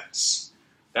expense?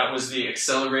 That was the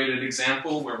accelerated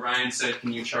example where Ryan said,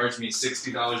 can you charge me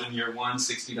 $60 in year one,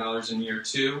 $60 in year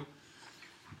two?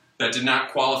 That did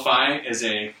not qualify as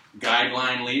a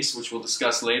guideline lease, which we'll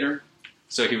discuss later.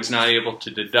 So he was not able to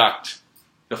deduct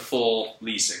the full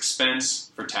lease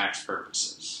expense for tax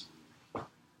purposes.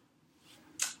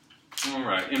 All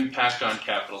right, impact on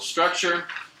capital structure.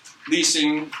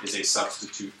 Leasing is a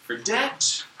substitute for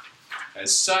debt.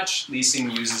 As such, leasing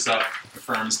uses up the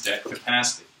firm's debt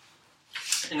capacity.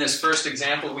 In this first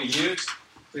example we used,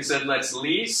 we said let's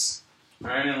lease,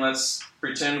 all right, and let's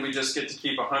pretend we just get to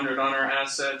keep 100 on our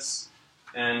assets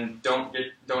and don't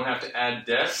have to add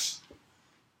debt.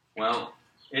 Well,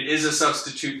 it is a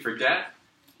substitute for debt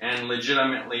and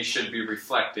legitimately should be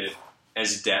reflected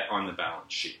as debt on the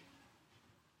balance sheet.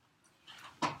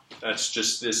 That's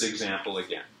just this example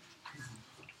again.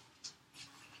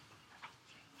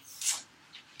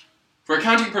 For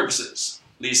accounting purposes,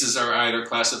 leases are either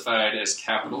classified as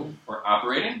capital or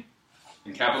operating.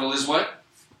 And capital is what?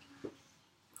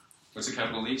 What's a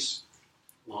capital lease?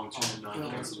 Long-term,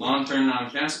 non-cancelable. Long-term,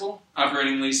 non-cancelable.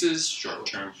 Operating leases,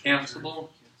 short-term, cancelable.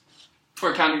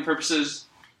 For accounting purposes,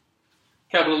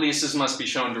 capital leases must be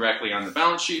shown directly on the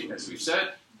balance sheet, as we've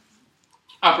said.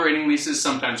 Operating leases,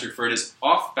 sometimes referred as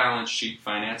off-balance sheet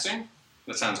financing.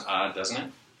 That sounds odd, doesn't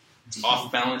it?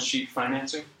 Off-balance sheet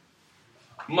financing.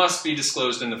 Must be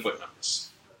disclosed in the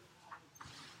footnotes.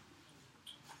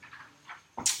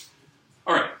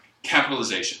 All right,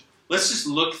 capitalization. Let's just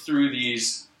look through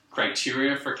these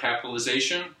criteria for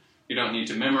capitalization. You don't need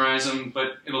to memorize them,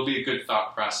 but it'll be a good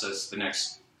thought process the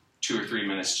next 2 or 3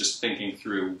 minutes just thinking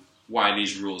through why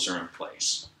these rules are in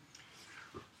place.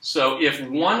 So if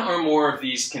one or more of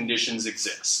these conditions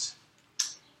exist,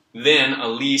 then a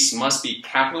lease must be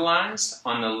capitalized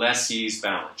on the lessee's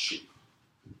balance sheet.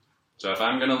 So if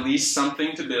I'm going to lease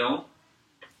something to Bill,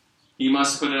 he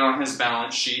must put it on his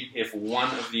balance sheet if one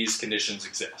of these conditions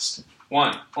exist.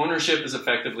 1, ownership is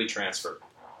effectively transferred.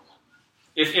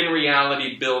 If in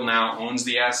reality Bill now owns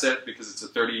the asset because it's a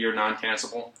 30-year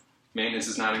non-cancelable, maintenance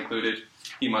is not included,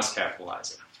 he must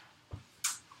capitalize it.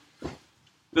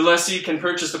 The lessee can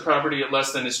purchase the property at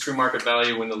less than its true market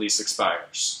value when the lease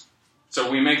expires.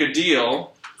 So we make a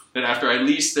deal that after I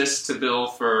lease this to Bill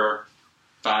for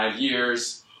 5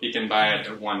 years, he can buy it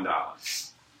at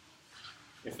 $1.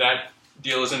 If that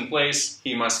deal is in place,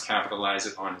 he must capitalize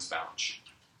it on his balance sheet.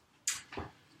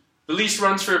 The lease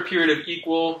runs for a period of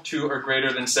equal to or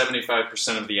greater than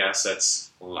 75% of the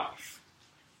asset's life.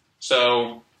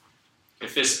 So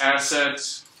if this asset,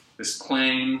 this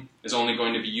claim, is only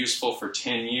going to be useful for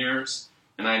 10 years,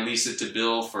 and I lease it to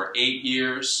Bill for 8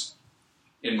 years,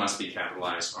 it must be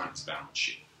capitalized on its balance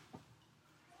sheet.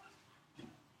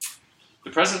 The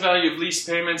present value of lease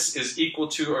payments is equal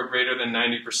to or greater than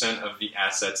 90% of the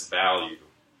asset's value.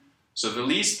 So the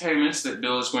lease payments that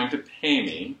Bill is going to pay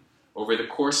me over the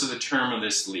course of the term of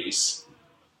this lease,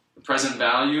 the present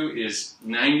value is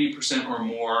 90% or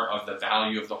more of the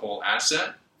value of the whole asset.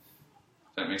 Does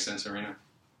that make sense, Irina?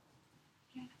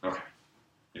 Okay.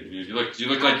 You look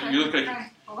like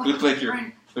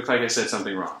I said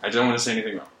something wrong. I don't want to say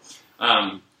anything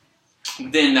wrong.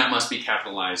 Then that must be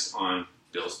capitalized on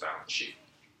Bill's balance sheet.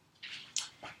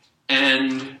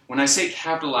 And when I say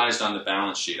capitalized on the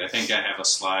balance sheet, I think I have a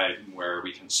slide where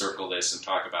we can circle this and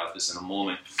talk about this in a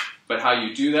moment. But how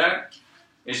you do that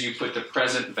is you put the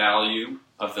present value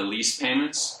of the lease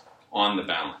payments on the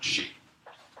balance sheet.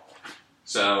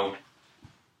 So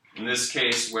in this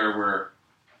case where we're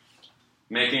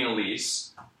making a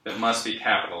lease that must be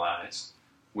capitalized,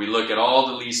 we look at all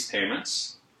the lease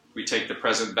payments, we take the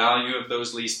present value of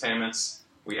those lease payments,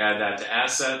 we add that to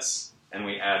assets, and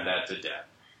we add that to debt.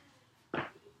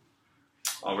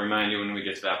 I'll remind you when we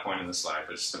get to that point in the slide,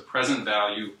 but it's the present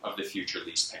value of the future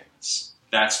lease payments.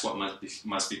 That's what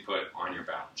must be put on your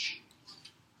balance sheet.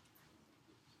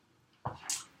 All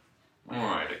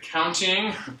right,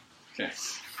 accounting. Okay,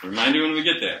 remind you when we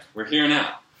get there. We're here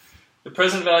now. The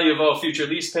present value of all future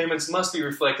lease payments must be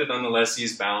reflected on the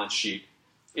lessee's balance sheet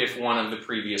if one of the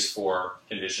previous 4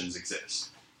 conditions exists.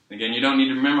 Again, you don't need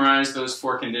to memorize those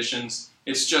 4 conditions.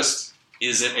 It's just,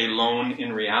 is it a loan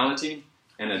in reality?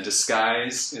 And a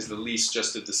disguise, is the lease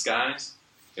just a disguise?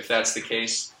 If that's the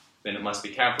case, then it must be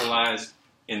capitalized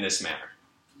in this manner.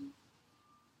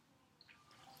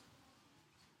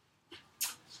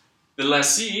 The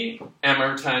lessee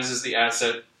amortizes the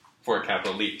asset for a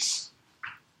capital lease.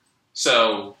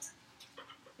 So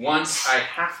once I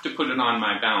have to put it on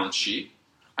my balance sheet,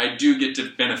 I do get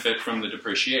to benefit from the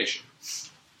depreciation.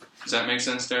 Does that make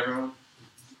sense to everyone?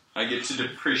 I get to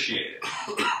depreciate it.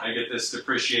 I get this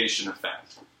depreciation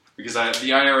effect. Because the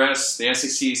IRS, the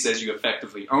SEC says you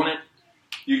effectively own it,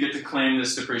 you get to claim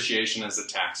this depreciation as a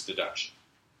tax deduction.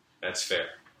 That's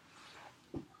fair.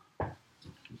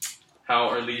 How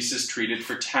are leases treated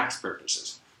for tax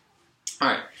purposes? All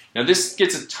right, now this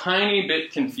gets a tiny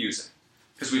bit confusing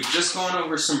because we've just gone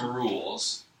over some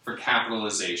rules for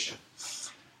capitalization.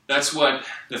 That's what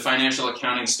the Financial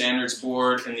Accounting Standards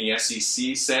Board and the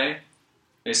SEC say.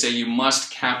 They say you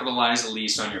must capitalize a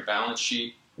lease on your balance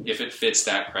sheet if it fits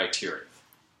that criteria.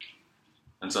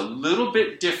 It's a little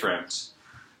bit different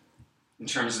in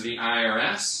terms of the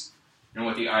IRS and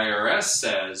what the IRS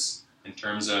says in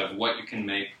terms of what you can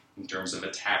make in terms of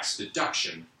a tax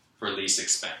deduction for lease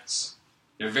expense.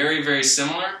 They're very, very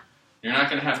similar. You're not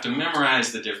going to have to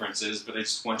memorize the differences, but I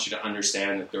just want you to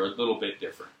understand that they're a little bit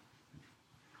different.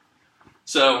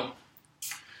 So,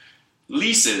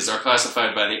 leases are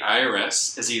classified by the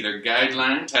IRS as either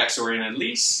guideline tax-oriented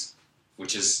lease,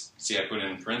 which is, see I put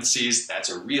in parentheses, that's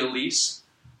a real lease,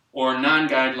 or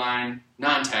non-guideline,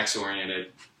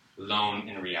 non-tax-oriented loan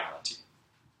in reality.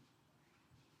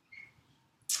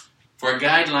 For a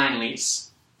guideline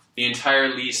lease, the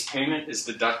entire lease payment is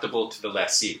deductible to the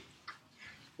lessee.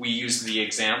 We used the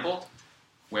example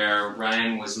where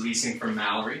Ryan was leasing from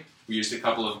Mallory. We used a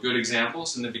couple of good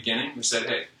examples in the beginning. We said,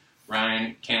 hey,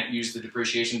 Ryan can't use the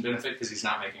depreciation benefit because he's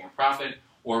not making a profit,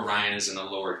 or Ryan is in a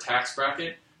lower tax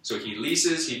bracket. So he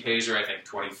leases, he pays her, I think,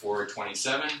 $24 or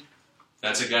 $27.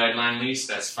 That's a guideline lease,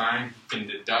 that's fine. You can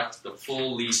deduct the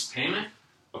full lease payment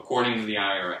according to the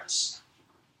IRS.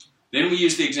 Then we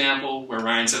used the example where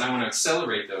Ryan said, I want to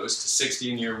accelerate those to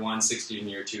 60 in year 1, 60 in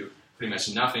year 2, pretty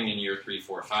much nothing in year 3,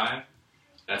 4, 5.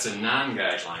 That's a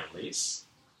non-guideline lease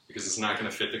because it's not going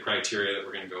to fit the criteria that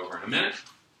we're going to go over in a minute,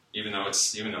 even though it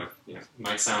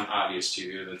might sound obvious to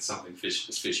you that something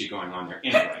is fishy going on there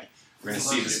anyway. We're going to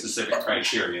see the specific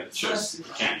criteria that shows you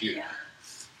can't do that.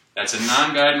 That's a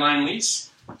non-guideline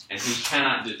lease, and he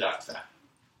cannot deduct that.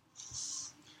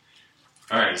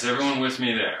 All right, is everyone with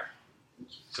me there?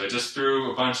 So I just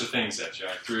threw a bunch of things at you.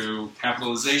 I threw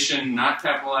capitalization, not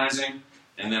capitalizing,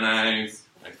 and then I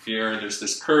fear there's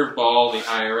this curveball. The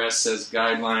IRS says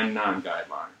guideline,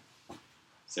 non-guideline.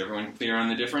 Is everyone clear on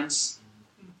the difference?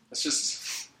 Let's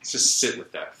just sit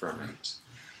with that for a minute.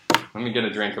 Let me get a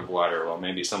drink of water while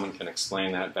maybe someone can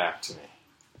explain that back to me.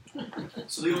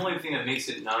 So the only thing that makes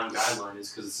it non-guideline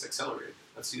is because it's accelerated.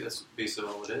 That's basically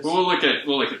all it is. Well, we'll look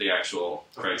at the actual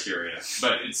criteria,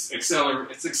 but it's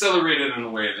accelerated in a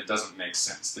way that doesn't make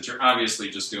sense. That you're obviously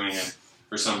just doing it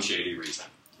for some shady reason.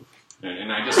 And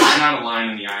there's not a line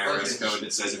in the IRS code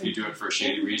that says if you do it for a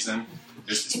shady reason.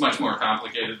 It's much more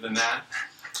complicated than that.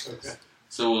 Okay.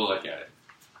 So we'll look at it.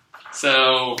 So,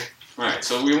 all right.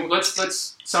 So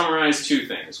let's summarize two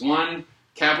things. One,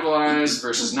 capitalized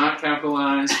versus not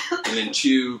capitalized, and then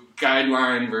two,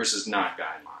 guideline versus not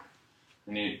guideline.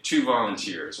 I need two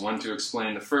volunteers, one to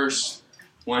explain the first,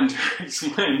 one to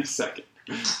explain the second.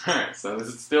 All right, so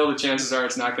the chances are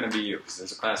it's not going to be you, because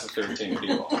there's a class of 13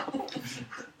 people.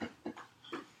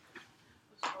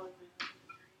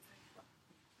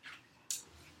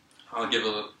 I'll get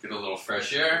a little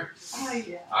fresh air. Oh,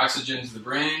 yeah. Oxygen to the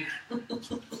brain.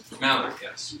 Mallory,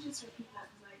 yes.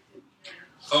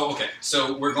 Oh, okay.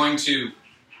 So we're going to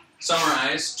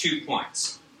summarize 2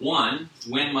 points. One,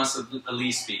 when must a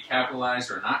lease be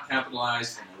capitalized or not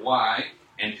capitalized, and why,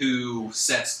 and who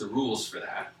sets the rules for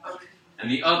that. And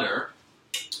the other,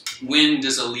 when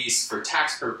does a lease, for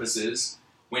tax purposes,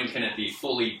 when can the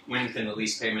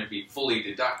lease payment be fully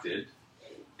deducted,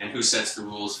 and who sets the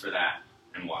rules for that,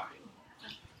 and why.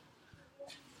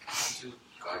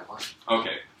 Guideline.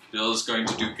 Okay, Bill is going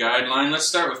to do guideline. Let's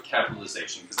start with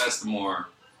capitalization, because that's the more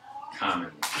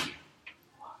common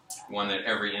one that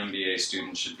every MBA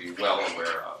student should be well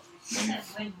aware of. When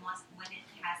does it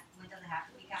have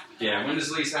to be capitalized? Yeah, when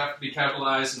does lease have to be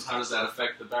capitalized, and how does that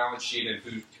affect the balance sheet, and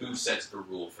who sets the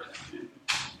rule for that?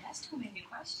 That's too many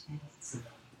questions.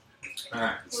 All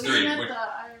right, it's Well, 3. isn't it the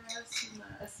IRS and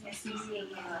the SEC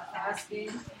and the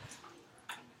FASB?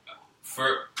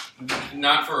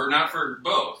 Not for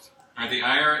both. All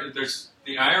right, there's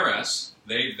the IRS.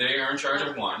 They are in charge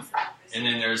of one, and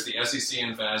then there's the SEC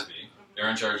and FASB. They're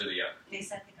in charge of the other. They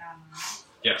set the guidelines.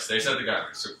 Yes, they set the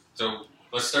guidelines. So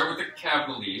let's start with the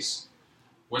capital lease.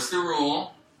 What's the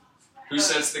rule? Who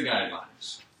sets the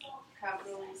guidelines?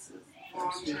 Capital leases,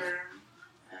 long term,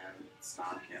 and it's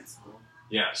not cancelable.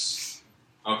 Yes.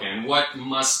 Okay, and what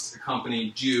must a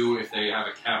company do if they have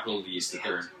a capital lease that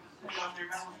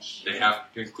they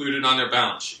have to include it on their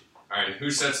balance sheet? All right, and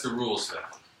who sets the rules for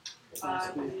that?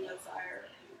 I believe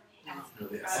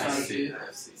that's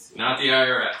FCC. Not the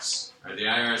IRS. All right, the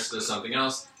IRS does something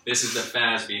else. This is the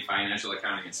FASB, Financial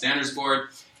Accounting and Standards Board,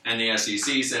 and the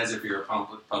SEC says if you're a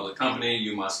public company,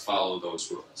 you must follow those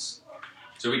rules.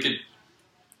 So we could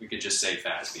just say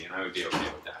FASB, and I would be okay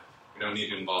with that. We don't need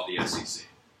to involve the SEC.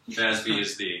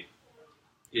 FASB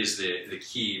is the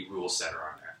key rule setter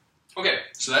on that. Okay,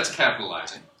 so that's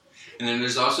capitalizing. And then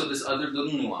there's also this other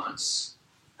little nuance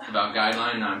about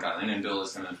guideline, non-guideline, and Bill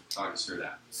is going to talk us through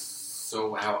that.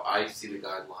 So how I see the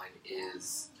guideline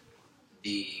is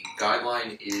a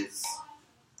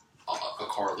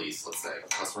car lease. Let's say a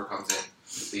customer comes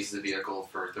in, leases a vehicle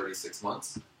for 36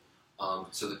 months.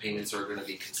 So the payments are going to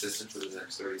be consistent for the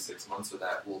next 36 months. So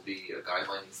that will be a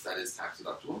guideline lease that is tax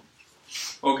deductible.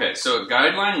 Okay, so a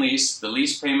guideline lease, the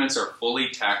lease payments are fully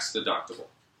tax deductible.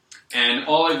 And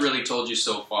all I've really told you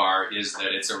so far is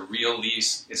that it's a real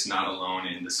lease, it's not a loan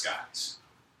in disguise.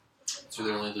 So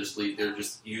they're only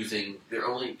they're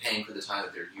only paying for the time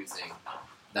that they're using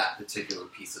that particular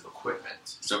piece of equipment.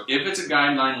 So if it's a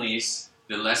guideline lease,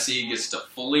 the lessee gets to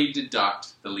fully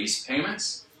deduct the lease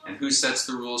payments. And who sets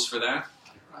the rules for that?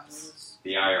 IRS.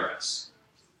 The IRS.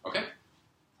 Okay?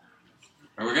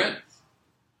 Are we good?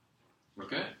 We're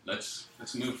good. Let's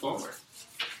move forward.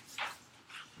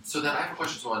 So then I have a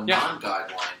question. So on Yeah.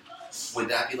 non-guideline, would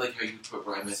that be like how you put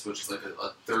Rimus, which is like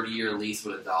a 30-year lease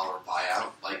with a $1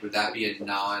 buyout? Like, would that be a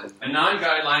non? A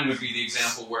non-guideline would be the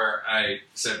example where I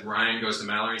said Ryan goes to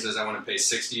Mallory and says, I want to pay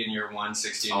 60 in year 1,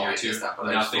 60 in Oh, year I 2, guess that, but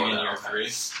I just nothing in thought year that, 3.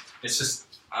 It's just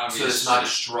obvious. So it's not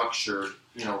structured.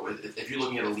 You know, if you're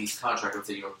looking at a lease contract, let's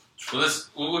say you know.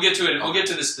 We'll get to it. We'll get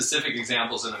to the specific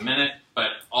examples in a minute. But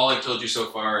all I've told you so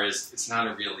far is it's not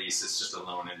a real lease. It's just a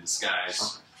loan in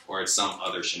disguise, or it's some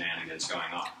other shenanigans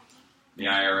going on. The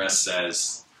IRS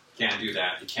says can't do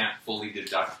that. You can't fully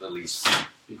deduct the lease payment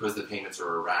Because the payments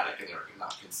are erratic and they're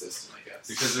not consistent, I guess.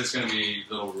 because there's going to be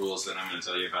little rules that I'm going to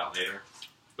tell you about later.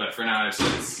 But for now, I've said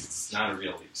it's not a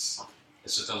real lease.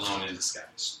 It's just a loan in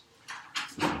disguise.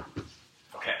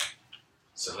 Okay,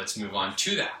 so let's move on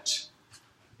to that.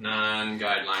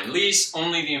 Non-guideline lease,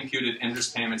 only the imputed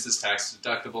interest payments is tax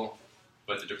deductible,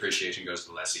 but the depreciation goes to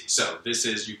the lessee. So this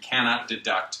is, you cannot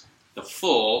deduct the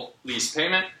full lease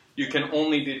payment. You can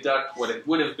only deduct what it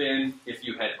would have been if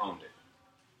you had owned it.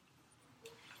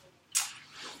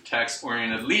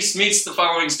 Tax-oriented lease meets the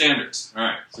following standards. All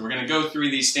right, so we're going to go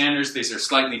through these standards. These are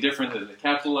slightly different than the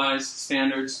capitalized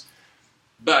standards,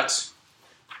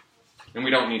 and we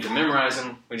don't need to memorize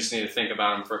them. We just need to think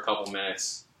about them for a couple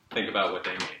minutes. Think about what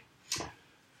they mean.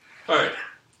 All right,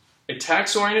 a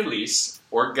tax-oriented lease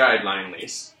or guideline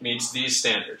lease meets these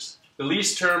standards. The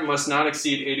lease term must not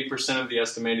exceed 80% of the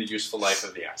estimated useful life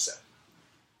of the asset.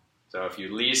 So if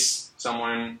you lease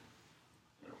someone,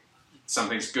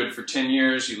 something's good for 10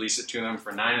 years, you lease it to them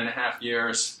for 9.5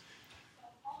 years,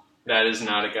 that is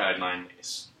not a guideline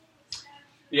lease.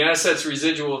 The asset's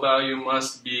residual value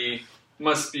must be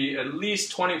at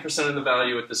least 20% of the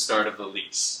value at the start of the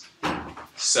lease.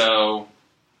 So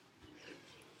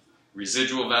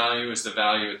residual value is the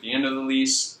value at the end of the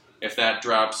lease. If that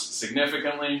drops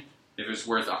significantly, if it's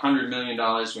worth $100 million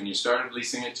when you started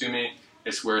leasing it to me,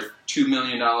 it's worth $2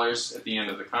 million at the end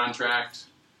of the contract.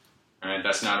 All right,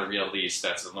 that's not a real lease,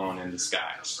 that's a loan in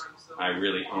disguise. I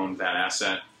really owned that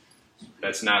asset.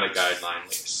 That's not a guideline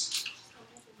lease.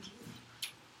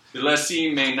 The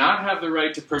lessee may not have the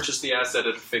right to purchase the asset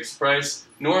at a fixed price,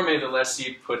 nor may the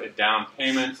lessee put a down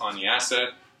payment on the asset.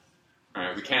 All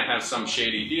right, we can't have some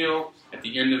shady deal. At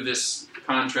the end of this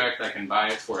contract, I can buy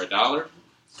it for $1.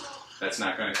 That's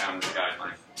not going to count as a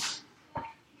guideline lease.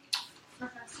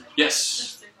 Professor? Yes?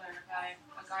 Just to clarify,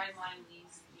 a guideline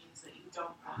lease means that you don't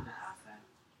own the asset.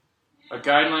 A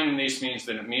guideline lease means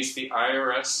that it meets the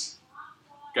IRS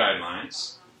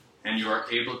guidelines, and you are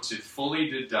able to fully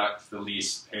deduct the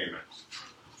lease payment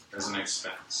as an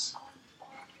expense.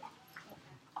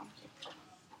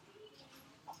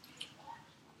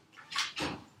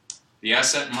 The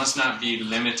asset must not be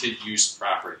limited use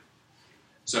property.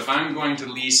 So if I'm going to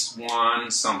lease Juan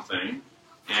something,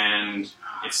 and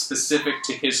it's specific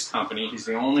to his company, he's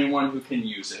the only one who can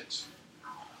use it,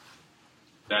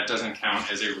 that doesn't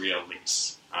count as a real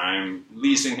lease. I'm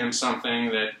leasing him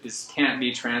something that can't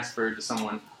be transferred to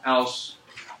someone else,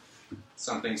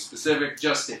 something specific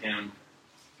just to him.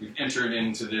 We've entered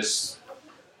into this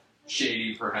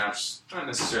shady, perhaps not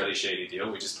necessarily shady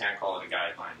deal, we just can't call it a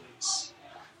guideline lease.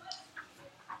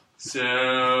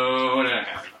 So, what do I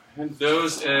have? I had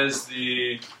those as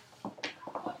the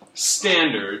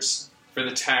standards for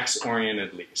the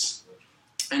tax-oriented lease.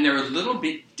 And they're a little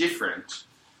bit different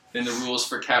than the rules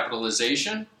for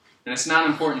capitalization, and it's not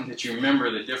important that you remember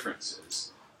the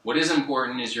differences. What is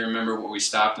important is you remember what we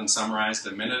stopped and summarized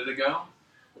a minute ago,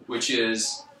 which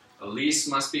is a lease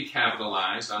must be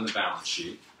capitalized on the balance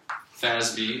sheet.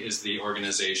 FASB is the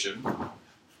organization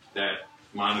that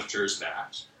monitors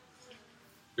that.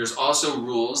 There's also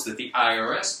rules that the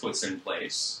IRS puts in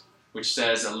place, which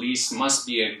says a lease must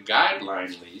be a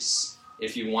guideline lease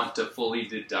if you want to fully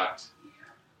deduct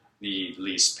the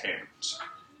lease payment.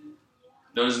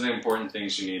 Those are the important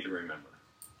things you need to remember.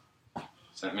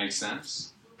 Does that make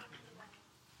sense?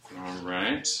 All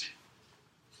right.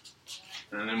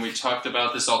 And then we talked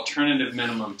about this alternative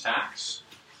minimum tax.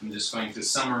 I'm just going to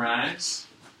summarize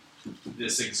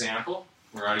this example.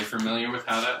 We're already familiar with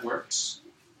how that works.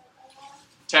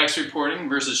 Tax reporting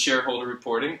versus shareholder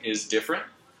reporting is different,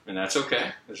 and that's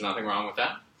okay. There's nothing wrong with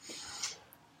that.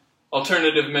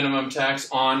 Alternative minimum tax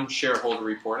on shareholder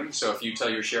reporting. So if you tell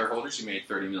your shareholders you made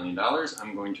 $30 million,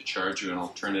 I'm going to charge you an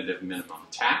alternative minimum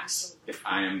tax if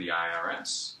I am the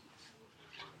IRS.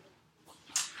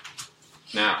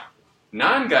 Now,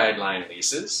 non-guideline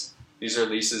leases, these are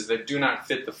leases that do not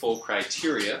fit the full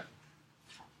criteria,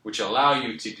 which allow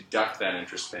you to deduct that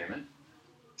interest payment,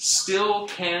 still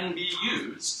can be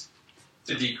used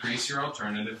to decrease your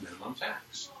alternative minimum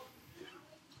tax.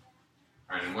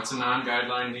 All right, and what's a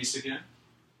non-guideline lease again?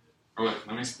 Oh, wait,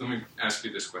 let me ask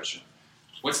you this question.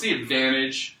 What's the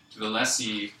advantage to the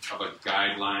lessee of a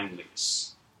guideline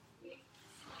lease?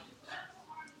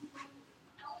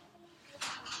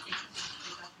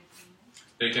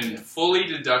 They can fully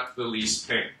deduct the lease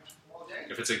payment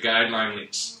if it's a guideline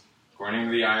lease, according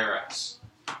to the IRS.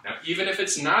 Now, even if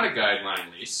it's not a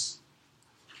guideline lease,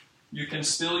 you can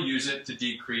still use it to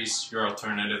decrease your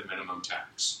alternative minimum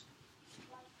tax.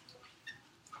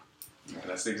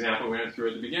 That's the example we went through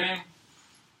at the beginning.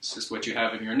 It's just what you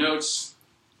have in your notes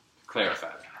to clarify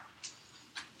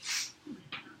that.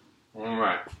 All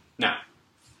right. Now,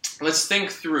 let's think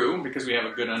through, because we have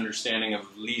a good understanding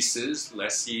of leases,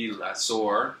 lessee,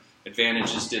 lessor,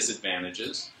 advantages,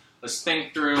 disadvantages. Let's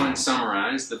think through and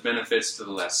summarize the benefits to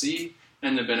the lessee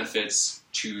and the benefits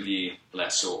to the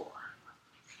lessor.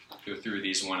 Go through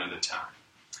these one at a time.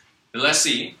 The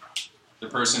lessee, the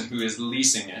person who is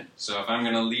leasing it. So if I'm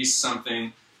going to lease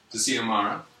something to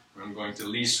Xiomara, I'm going to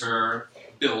lease her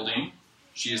building.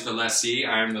 She is the lessee,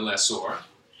 I am the lessor.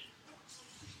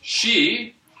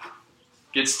 She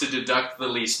gets to deduct the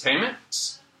lease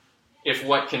payments if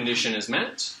what condition is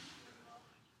met?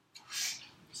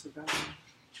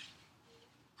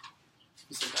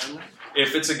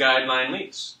 If it's a guideline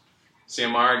lease.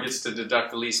 Xiomara gets to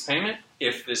deduct the lease payment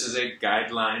if this is a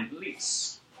guideline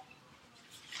lease.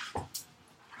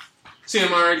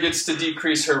 Xiomara gets to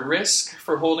decrease her risk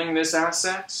for holding this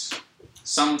asset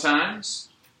sometimes.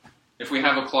 If we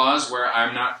have a clause where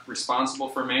I'm not responsible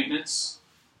for maintenance,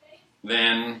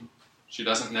 then she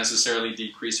doesn't necessarily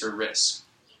decrease her risk.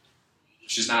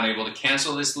 If she's not able to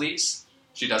cancel this lease,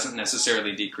 she doesn't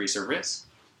necessarily decrease her risk,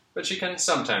 but she can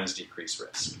sometimes decrease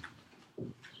risk.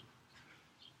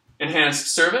 Enhanced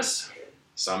service,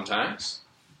 sometimes.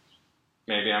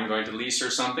 Maybe I'm going to lease her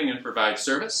something and provide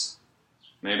service.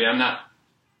 Maybe I'm not.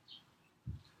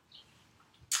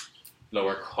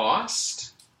 Lower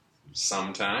cost,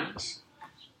 sometimes.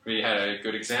 We had a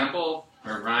good example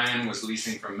where Ryan was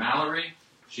leasing from Mallory.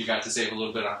 She got to save a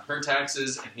little bit on her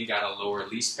taxes, and he got a lower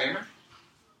lease payment.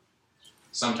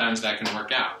 Sometimes that can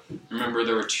work out. Remember,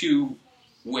 there were two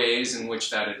ways in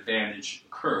which that advantage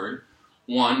occurred.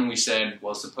 One, we said,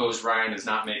 well, suppose Ryan is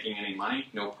not making any money,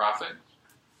 no profit,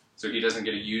 so he doesn't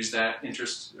get to use that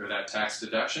interest or that tax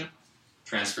deduction,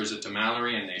 transfers it to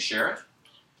Mallory, and they share it.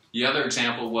 The other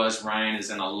example was Ryan is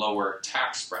in a lower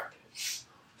tax bracket,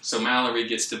 so Mallory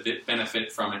gets to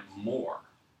benefit from it more,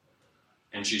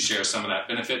 and she shares some of that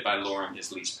benefit by lowering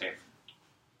his lease payment.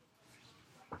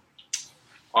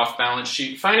 Off-balance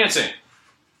sheet financing,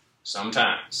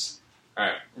 sometimes. All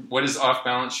right, what is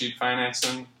off-balance sheet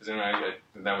financing?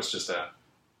 That was just I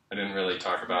didn't really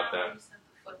talk about that.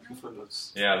 The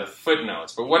footnotes. Yeah, the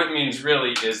footnotes. But what it means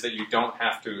really is that you don't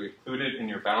have to include it in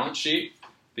your balance sheet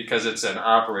because it's an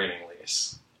operating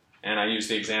lease. And I used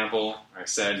the example, I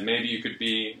said maybe you could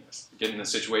get in a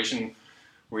situation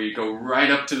where you go right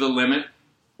up to the limit,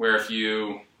 where if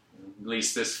you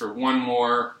lease this for one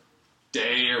more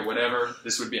day or whatever,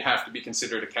 this would have to be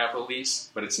considered a capital lease,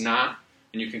 but it's not.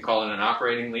 And you can call it an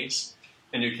operating lease,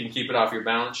 and you can keep it off your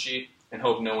balance sheet and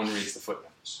hope no one reads the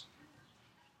footnotes.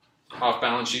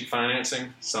 Off-balance sheet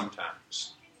financing,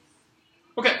 sometimes.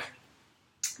 Okay,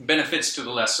 benefits to the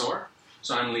lessor.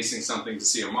 So I'm leasing something to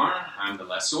Xiomara, I'm the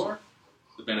lessor.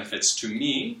 The benefits to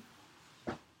me,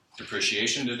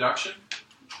 depreciation deduction.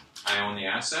 I own the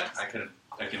asset, I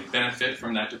can benefit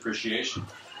from that depreciation.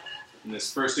 In this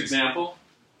first example,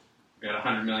 we had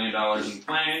 $100 million in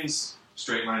planes,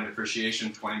 straight line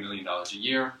depreciation, $20 million a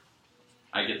year.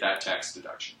 I get that tax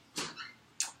deduction.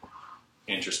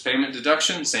 Interest payment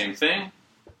deduction, same thing.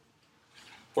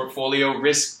 Portfolio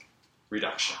risk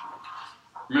reduction.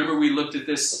 Remember we looked at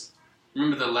this,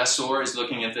 remember the lessor is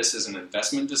looking at this as an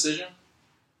investment decision?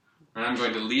 And I'm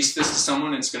going to lease this to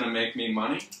someone, it's going to make me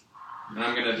money. And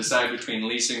I'm going to decide between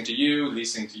leasing to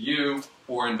you,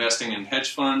 or investing in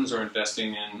hedge funds, or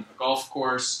investing in a golf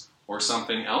course, or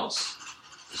something else.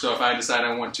 So if I decide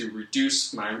I want to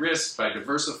reduce my risk by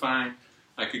diversifying,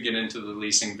 I could get into the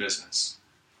leasing business.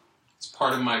 It's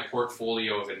part of my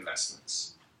portfolio of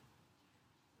investments.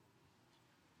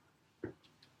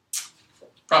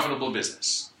 Profitable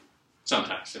business.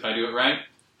 Sometimes. If I do it right,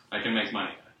 I can make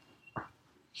money.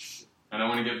 I don't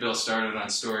want to get Bill started on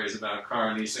stories about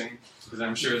car leasing, because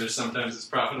I'm sure there's sometimes it's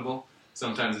profitable,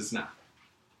 sometimes it's not.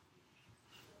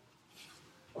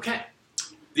 Okay.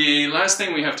 The last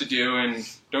thing we have to do, and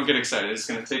don't get excited, it's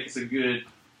going to take us a good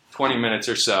 20 minutes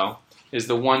or so, is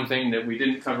the one thing that we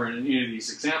didn't cover in any of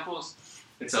these examples.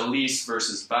 It's a lease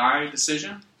versus buy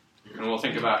decision. And we'll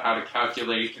think about how to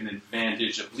calculate an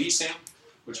advantage of leasing,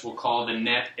 which we'll call the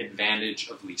net advantage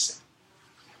of leasing.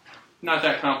 Not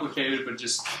that complicated, but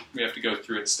just we have to go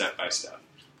through it step by step.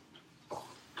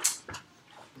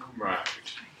 Right.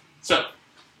 So,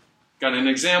 got an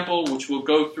example which we'll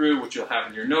go through, which you'll have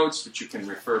in your notes, which you can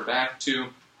refer back to.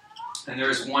 And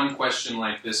there's one question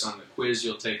like this on the quiz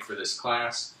you'll take for this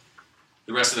class.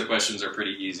 The rest of the questions are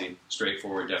pretty easy,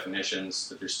 straightforward definitions,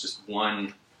 but there's just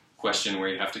one question where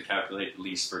you have to calculate the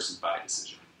lease versus buy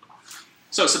decision.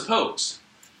 So suppose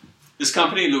this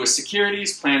company, Lewis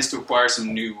Securities, plans to acquire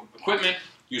some new equipment,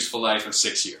 useful life of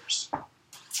 6 years.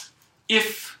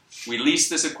 If we lease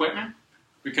this equipment,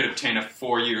 we could obtain a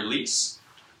 4-year lease,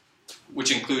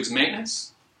 which includes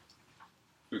maintenance.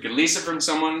 We could lease it from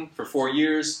someone for 4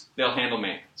 years, they'll handle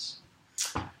maintenance.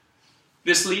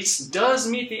 This lease does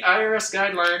meet the IRS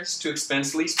guidelines to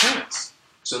expense lease payments.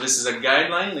 So this is a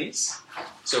guideline lease.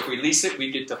 So if we lease it,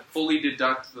 we get to fully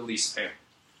deduct the lease payment.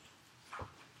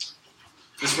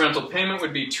 This rental payment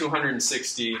would be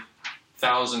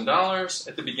 $260,000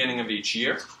 at the beginning of each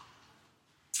year.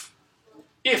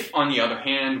 If, on the other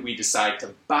hand, we decide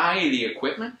to buy the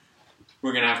equipment,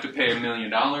 we're going to have to pay $1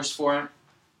 million for it.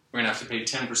 We're going to have to pay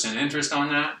 10% interest on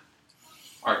that.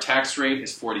 Our tax rate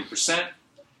is 40%.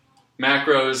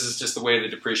 Macros is just the way the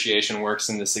depreciation works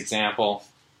in this example,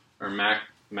 or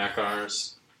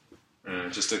MACRs,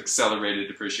 just accelerated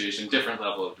depreciation, different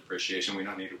level of depreciation. We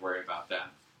don't need to worry about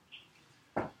that.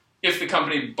 If the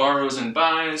company borrows and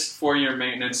buys, 4-year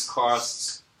maintenance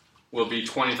costs will be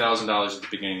 $20,000 at the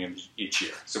beginning of each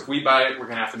year. So if we buy it, we're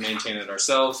going to have to maintain it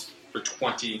ourselves for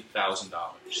 $20,000.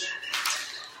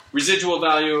 Residual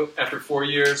value after 4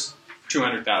 years,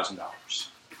 $200,000.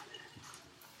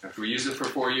 After we use it for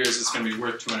 4 years, it's going to be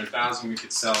worth $200,000. We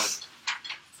could sell it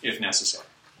if necessary.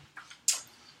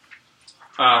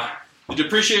 The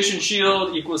depreciation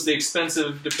shield equals the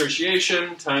expensive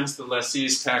depreciation times the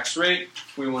lessee's tax rate.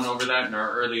 We went over that in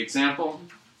our early example.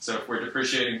 So if we're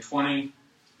depreciating 20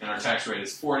 and our tax rate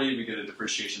is 40, we get a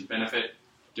depreciation benefit,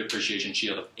 depreciation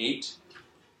shield of 8.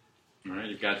 All right,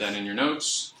 you've got that in your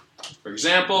notes. For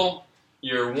example,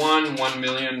 year 1, $1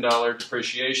 million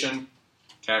depreciation,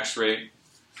 tax rate.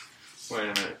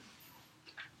 Wait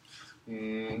a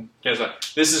minute.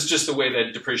 This is just the way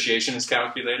that depreciation is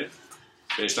calculated,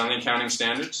 based on the accounting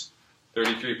standards.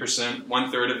 33%,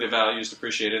 1/3 of the value is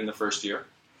depreciated in the first year.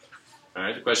 All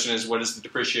right, the question is, what is the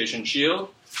depreciation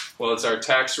shield? Well, it's our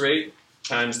tax rate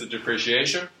times the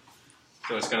depreciation.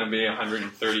 So it's going to be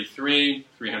 133,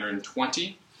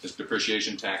 320 is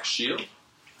depreciation tax shield.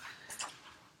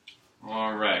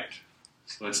 All right,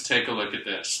 so let's take a look at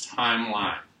this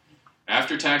timeline.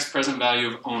 After-tax present value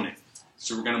of owning.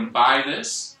 So we're going to buy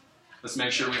this. Let's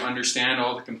make sure we understand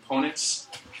all the components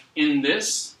in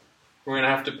this. We're going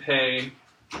to have to pay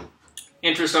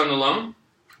interest on the loan.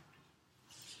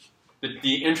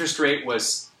 The interest rate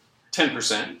was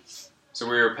 10%, so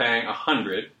we were paying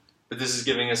 $100, but this is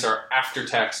giving us our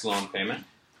after-tax loan payment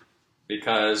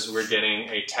because we're getting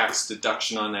a tax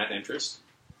deduction on that interest,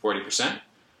 40%.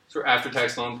 So our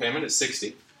after-tax loan payment is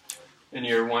 $60. In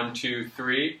year 1, 2,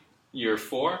 3, year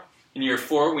 4. In year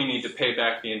 4, we need to pay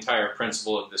back the entire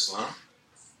principal of this loan.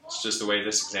 It's just the way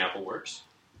this example works.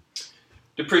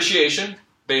 Depreciation,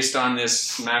 based on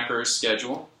this macro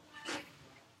schedule.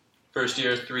 First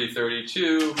year,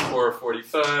 332,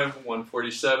 445,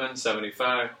 147,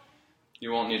 75.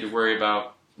 You won't need to worry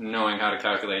about knowing how to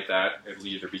calculate that. It will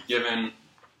either be given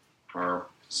or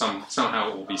somehow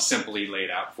it will be simply laid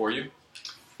out for you.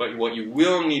 But what you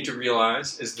will need to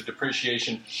realize is the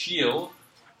depreciation shield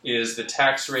is the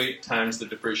tax rate times the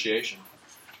depreciation.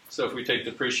 So if we take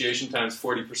depreciation times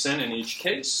 40% in each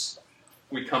case,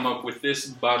 we come up with this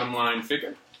bottom line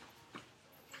figure.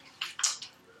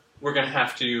 We're going to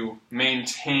have to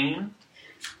maintain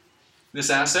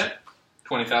this asset,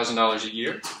 $20,000 a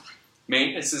year.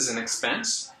 Maintenance is an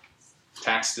expense,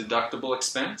 tax deductible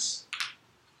expense.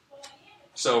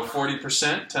 So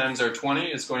 40% times our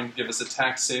 20 is going to give us a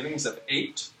tax savings of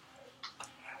 8.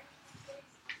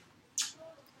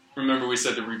 Remember we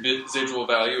said the residual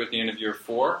value at the end of year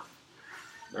 4,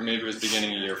 or maybe it was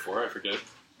beginning of year 4, I forget.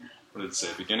 What did it say,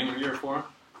 beginning of year 4?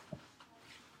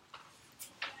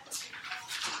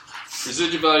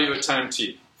 Residual value at time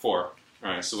t, 4.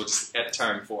 Alright, so what's at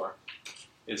time 4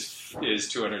 is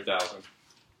 200,000.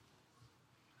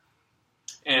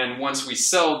 And once we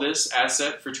sell this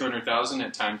asset for 200,000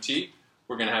 at time t,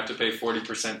 we're going to have to pay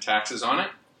 40% taxes on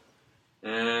it.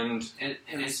 And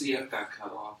NSCF got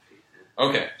cut off.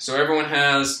 okay, so everyone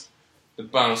has the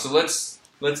bottom. So let's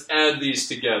add these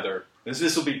together.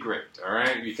 This will be great. All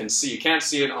right, you can't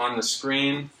see it on the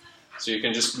screen, so you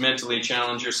can just mentally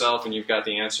challenge yourself, and you've got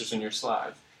the answers in your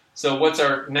slide. So what's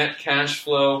our net cash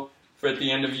flow for at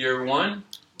the end of year 1?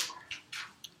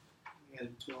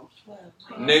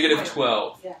 Negative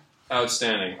 12. Yeah.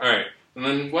 Outstanding. All right. And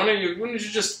then why don't you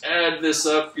just add this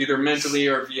up either mentally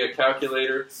or via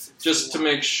calculator, just to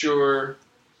make sure.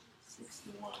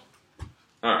 61.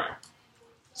 All right.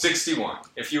 61.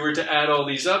 If you were to add all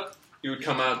these up, you would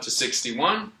come out to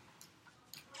 61.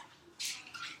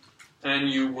 And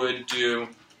you would do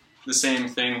the same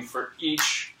thing for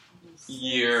each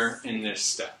year in this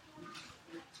step.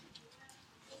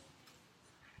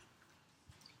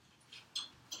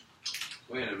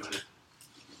 Wait a minute.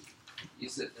 You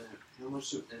said how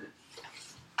much? Which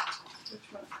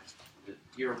one?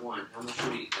 Year 1. How much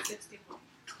would he? 61.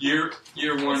 Year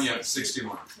 1, yeah,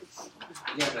 61.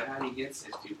 Yeah, but how do you get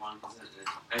 61? Because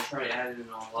I tried adding it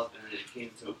all up and it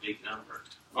came to a big number.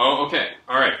 Oh, okay.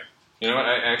 All right. You know what?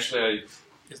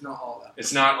 It's not all that.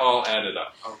 It's not all added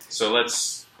up. Okay. So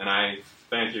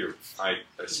thank you. I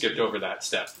skipped over that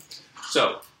step.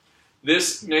 So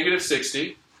this negative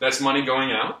 60, that's money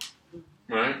going out,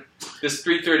 right? This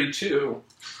 332,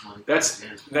 that's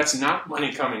not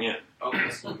money coming in. Okay,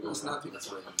 that's not.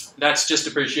 That's just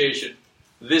depreciation.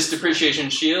 This depreciation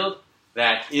shield,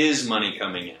 that is money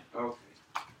coming in. Okay.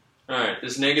 All right,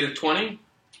 this negative 20,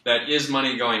 that is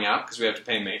money going out because we have to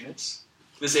pay maintenance.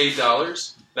 This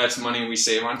 $8, that's money we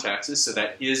save on taxes, so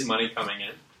that is money coming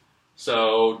in.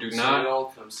 So do So not. it all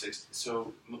comes 60.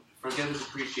 So forget the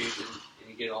depreciation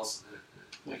and you get also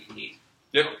what you need.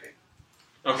 Yep. Okay.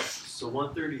 Okay. So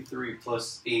 133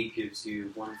 plus 8 gives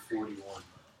you 141.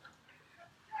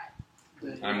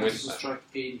 I'm with that. Subtract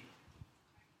 80.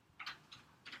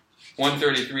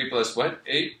 133 plus what?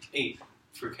 8? 8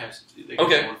 for cash. They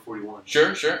Okay. 141.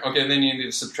 Sure. Okay, then you need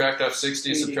to subtract off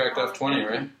 60, subtract off 20,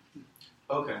 right?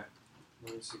 Okay.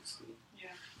 160. Yeah.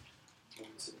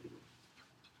 170.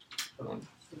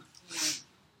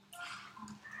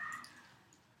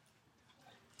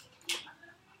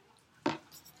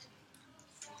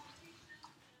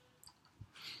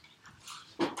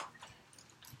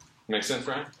 Make sense,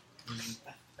 Ryan?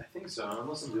 I think so,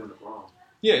 unless I'm doing it wrong.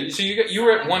 Yeah, so you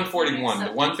were at 141.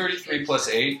 The 133 plus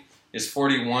 8 is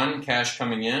 41 cash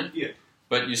coming in. Yeah.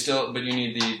 But you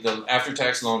need the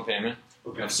after-tax loan payment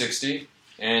Okay. of 60,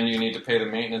 and you need to pay the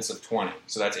maintenance of 20.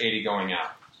 So that's 80 going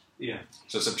out. Yeah.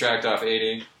 So subtract off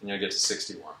 80, and you'll get to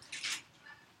 61.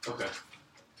 Okay.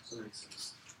 So that makes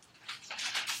sense.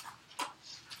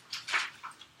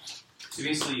 So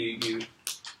basically, you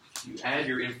add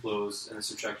your inflows and then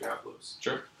subtract your outflows.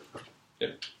 Sure.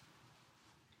 Yep.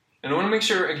 And I want to make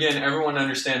sure, again, everyone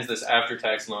understands this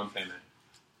after-tax loan payment.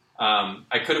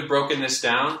 I could have broken this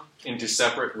down into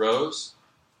separate rows,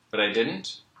 but I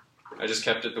didn't. I just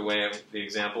kept it the way the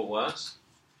example was,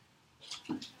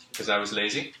 because I was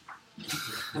lazy.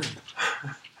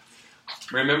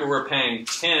 Remember, we're paying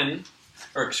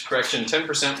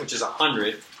 10%, which is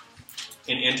 100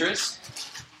 in interest,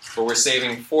 but we're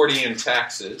saving 40 in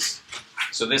taxes.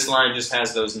 So this line just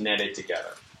has those netted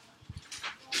together.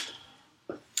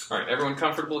 All right, everyone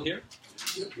comfortable here?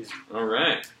 All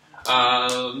right.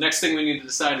 Next thing we need to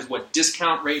decide is what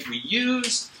discount rate we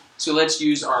use. So let's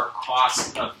use our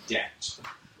cost of debt.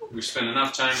 We've spent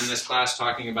enough time in this class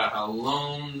talking about how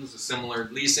loans, similar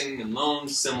leasing and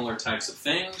loans, similar types of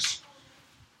things,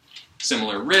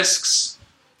 similar risks,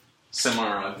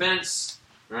 similar events.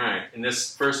 All right, in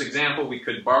this first example, we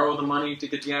could borrow the money to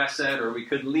get the asset, or we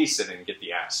could lease it and get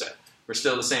the asset. We're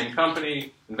still the same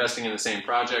company, investing in the same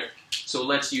project, so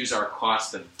let's use our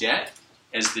cost of debt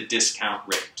as the discount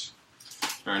rate.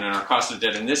 All right, and our cost of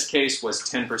debt in this case was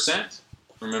 10%.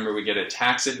 Remember, we get a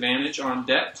tax advantage on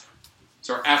debt,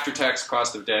 so our after-tax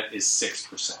cost of debt is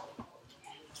 6%.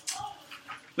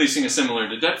 Leasing is similar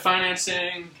to debt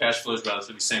financing, cash flow is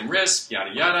relatively same risk,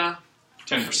 yada yada.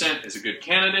 10% is a good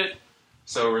candidate.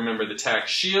 So remember the tax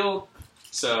shield.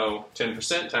 So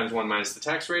 10% times 1 minus the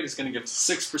tax rate is going to give us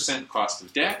 6% cost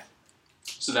of debt.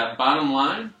 So that bottom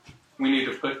line, we need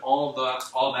to put all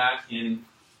that in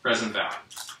present value.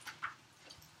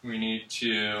 We need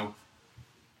to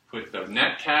put the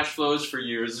net cash flows for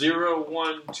years 0,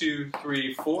 1, 2,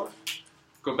 3, 4.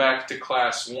 Go back to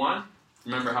class 1.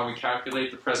 Remember how we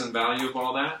calculate the present value of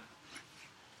all that?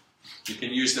 You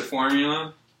can use the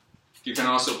formula. You can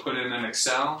also put it in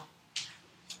Excel.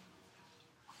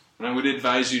 And I would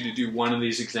advise you to do one of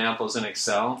these examples in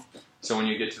Excel. So when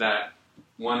you get to that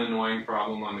one annoying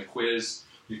problem on the quiz,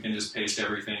 you can just paste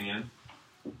everything in.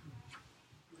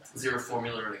 Is there a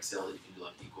formula in Excel that you can do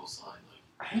like equal sign?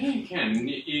 Like, I think you can.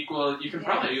 You can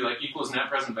probably do like equals net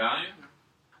present value.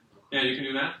 Yeah, you can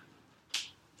do that.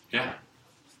 Yeah.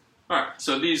 All right,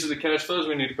 so these are the cash flows.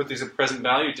 We need to put these at present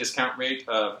value, discount rate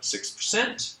of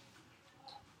 6%.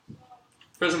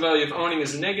 Present value of owning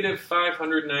is negative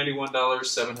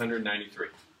 $591,793. All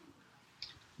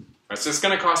right, so it's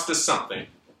going to cost us something.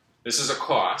 This is a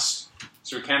cost,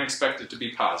 so we can't expect it to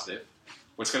be positive.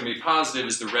 What's going to be positive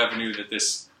is the revenue that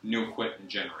this new equipment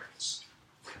generates.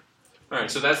 All right,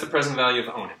 so that's the present value of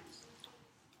owning.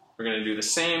 We're going to do the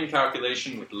same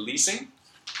calculation with leasing,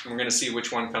 and we're going to see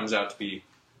which one comes out to be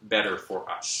better for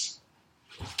us.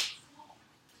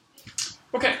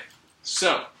 Okay,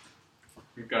 so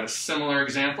we've got a similar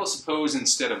example. Suppose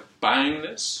instead of buying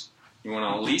this, you want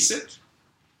to lease it.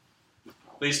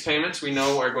 Lease payments we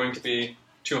know are going to be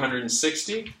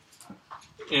 $260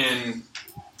 in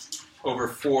over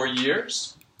 4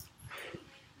 years.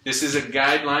 This is a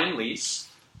guideline lease.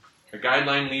 A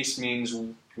guideline lease means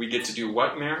we get to do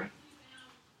what, Mary?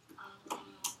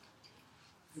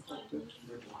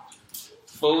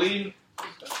 Fully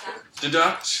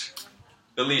deduct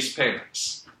the lease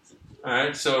payments. All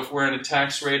right, so if we're in a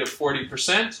tax rate of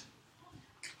 40%,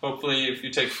 hopefully if you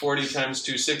take 40 times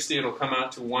 260, it'll come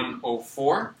out to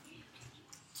 104.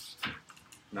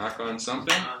 Knock on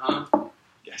something.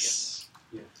 Yes.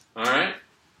 Yeah. All right.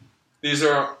 These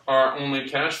are our only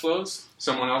cash flows.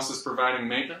 Someone else is providing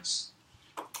maintenance.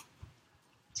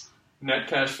 Net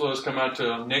cash flows come out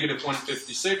to negative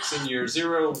 156 in year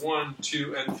 0, 1,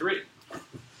 2, and 3.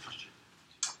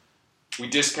 We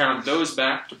discount those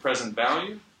back to present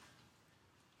value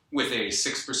with a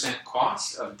 6%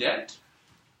 cost of debt.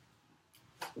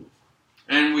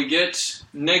 And we get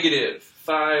negative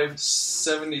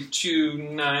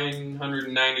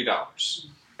 $572,990.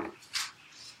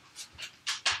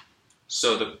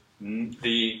 So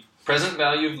the present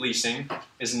value of leasing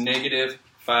is negative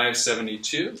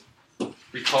 $572.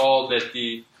 Recall that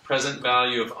the present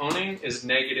value of owning is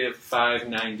negative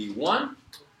 $591.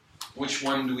 Which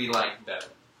one do we like better?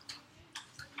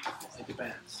 It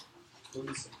depends.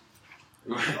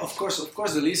 Of course,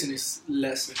 the leasing is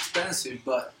less expensive,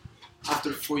 but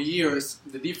after 4 years,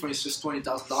 the difference is just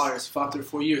 $20,000. If after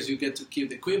 4 years you get to keep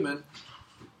the equipment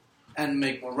and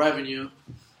make more revenue.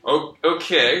 Oh,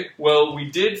 okay, well, we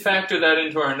did factor that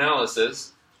into our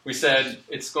analysis. We said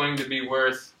it's going to be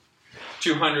worth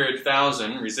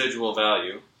 $200,000 residual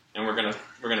value, and we're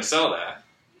gonna sell that.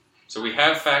 So we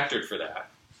have factored for that.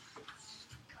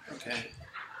 Okay.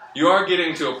 You are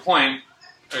getting to a point,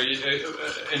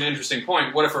 an interesting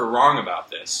point. What if we're wrong about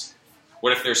this?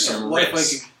 What if there's some what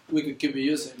risk? if we could keep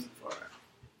using it for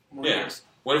more years?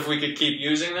 What if we could keep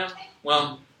using them?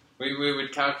 Well, we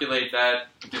would calculate that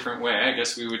a different way. I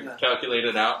guess we would calculate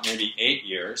it out maybe 8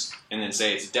 years and then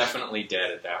say it's definitely dead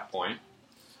at that point.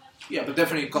 Yeah, but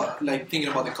definitely, like thinking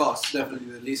about the cost, definitely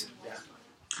the leasing.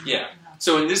 Yeah.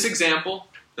 So in this example,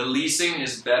 the leasing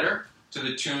is better to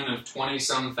the tune of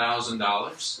 $20-some thousand.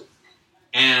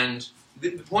 And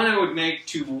the point I would make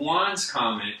to Juan's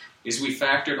comment is we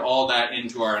factored all that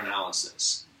into our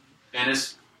analysis. And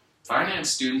as finance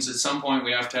students, at some point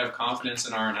we have to have confidence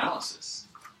in our analysis.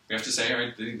 We have to say, all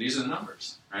right, these are the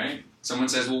numbers, right? Someone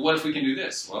says, well, what if we can do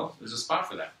this? Well, there's a spot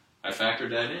for that. I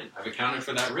factored that in. I've accounted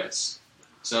for that risk.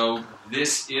 So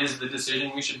this is the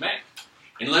decision we should make.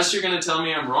 Unless you're going to tell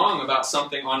me I'm wrong about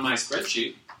something on my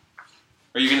spreadsheet,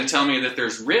 or you're going to tell me that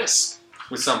there's risk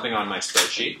with something on my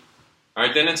spreadsheet, all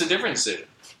right, then it's a different decision.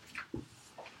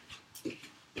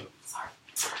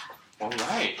 All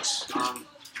right.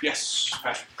 Yes,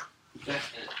 Patrick.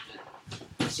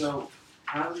 So,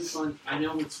 how do we find, I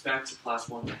know it's back to class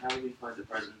 1, but how do we find the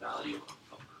present value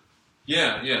of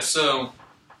Yeah. So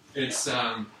it's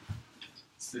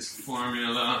this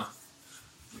formula.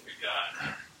 What we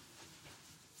got?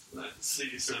 Let's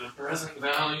see. So the present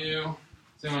value.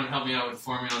 Does anyone help me out with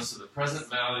formulas? So the present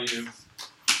value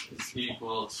is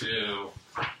equal to.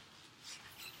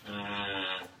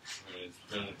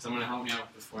 Someone help me out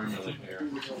with the formula here.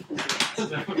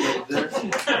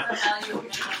 Value of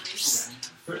minimum lease.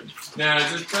 No,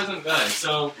 it's just present value.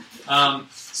 So,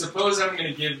 suppose I'm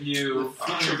going to give you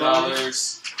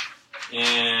 $100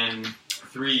 in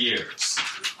 3 years.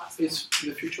 It's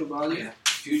the future value.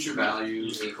 Future value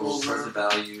equals Over. present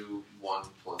value 1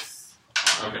 plus.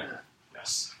 Okay.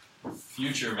 Yes.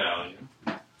 Future value.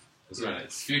 That's what it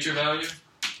is. Future value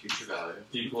Future value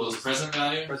equals present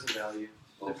value. Present value.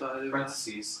 Divided by-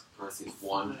 Parentheses. parentheses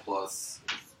 1 plus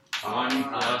 1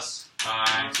 plus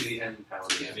I To the n power.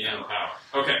 to the n power.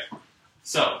 Okay.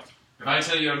 So, if I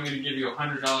tell you I'm going to give you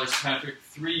 $100, Patrick,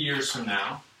 3 years from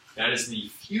now, that is the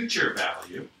future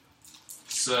value.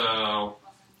 So,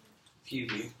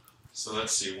 PV. so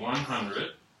let's see,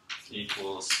 100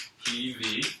 equals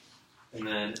PV. And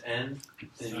then n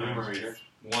in numerator.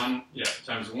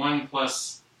 1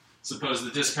 plus, suppose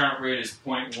the discount rate is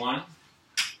 0.1.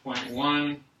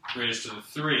 0.1 raised to the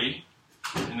 3.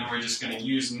 And then we're just going to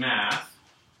use math.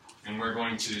 And we're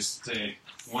going to say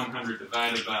 100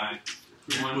 divided by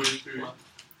 1.12.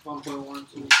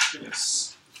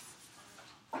 yes.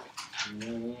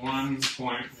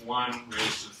 1.1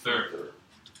 raised to the 3rd.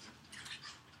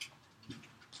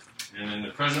 And then the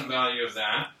present value of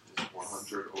that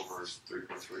 100 over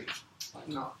 3.3.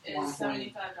 No, Is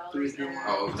 1.3. $75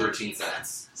 Oh, 13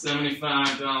 cents.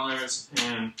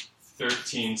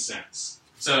 $75.13.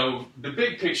 So the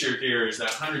big picture here is that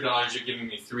 $100 you're giving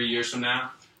me 3 years from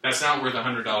now, that's not worth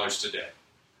 $100 today.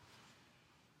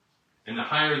 And the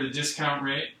higher the discount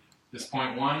rate, this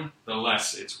 0.1, the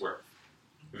less it's worth.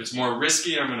 If it's more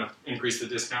risky, I'm going to increase the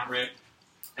discount rate.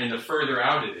 And the further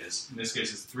out it is, in this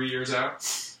case it's 3 years out,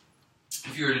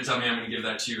 if you were to tell me I'm going to give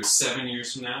that to you 7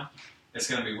 years from now, it's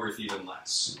going to be worth even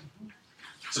less.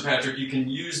 So Patrick, you can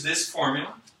use this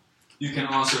formula. You can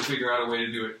also figure out a way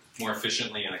to do it more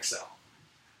efficiently in Excel.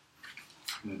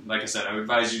 And like I said, I would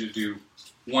advise you to do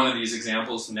one of these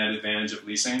examples, net advantage of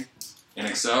leasing, in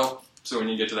Excel. So when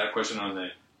you get to that question on the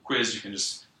quiz, you can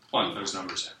just plug those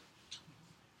numbers in.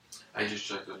 I just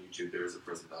checked on YouTube. There is a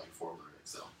present value formula in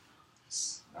Excel.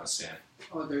 It's outstanding.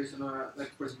 Oh, there is another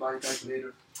like present value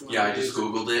calculator. Yeah, I just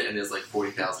googled it and there's like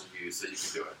 40,000 views, so you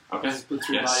can do it. Okay. Just put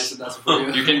 3 Yes. values and that's for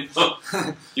you.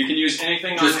 You can use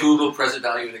anything on Just it. Google present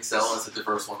value in Excel. That's like the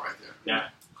first one right there.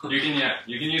 You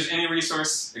can use any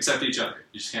resource except each other.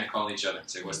 You just can't call each other and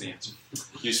say what's the answer.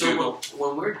 Use So Google.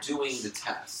 when we're doing the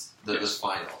test, the Yes.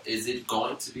 final, is it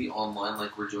going to be online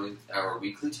like we're doing our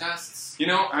weekly tests? You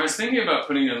know, I was thinking about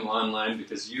putting it online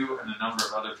because you and a number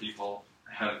of other people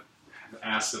have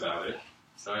asked about it.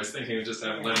 So I was thinking of just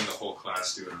letting the whole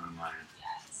class do it online.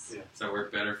 Yes. Does that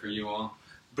work better for you all?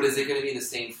 But is it going to be in the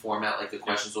same format? Like the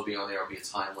questions will be on there, will be a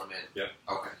time limit? Yep.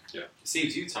 Okay. It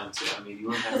saves you time too. I mean, you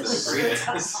wouldn't have to agree.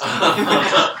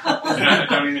 I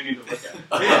don't even need to look at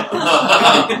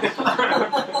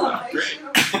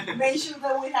it. Make sure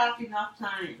that we have enough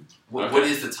time. What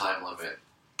is the time limit?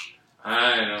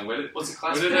 I don't know. What's a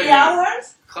class What did period? 3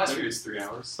 hours? Class period is 3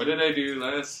 hours. What did I do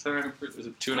last time? Was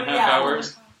it 2.5 3 hours?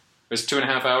 It was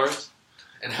 2.5 hours?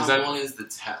 And Is how that- long is the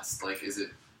test? Like, is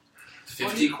it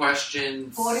 50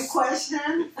 questions? 40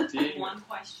 questions? One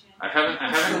question. I haven't.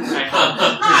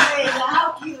 Hi,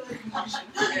 how cute.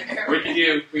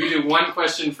 We could do one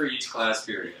question for each class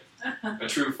period. A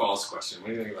true/false question. What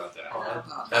do you think about that?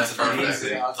 That's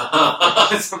perfect.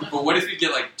 But what if you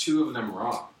get like 2 of them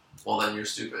wrong? Well, then you're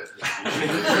stupid.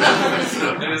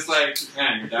 Then it's like,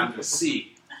 man, you're down to a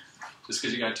C. Just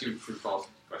because you got 2 true/false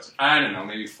questions. I don't know,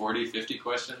 maybe 40, 50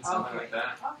 questions, something like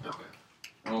that. Okay.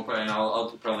 I'll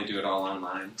probably do it all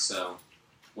online. So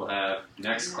we'll have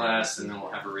next class, and then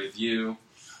we'll have a review,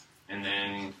 and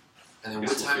then And then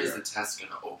what time is the test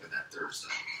going to open that Thursday?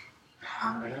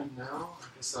 I don't know. I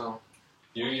guess I'll.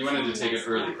 You wanted to take it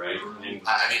early, right? And I mean,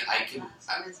 I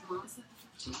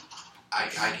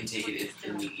can take it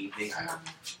in the evening.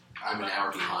 I'm an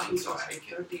hour behind, so I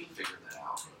can figure that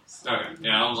out. okay,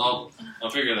 yeah, I'll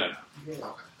figure that out.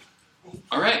 Okay.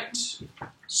 All right.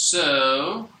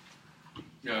 So,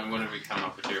 what did we come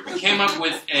up with here? We came up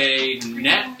with a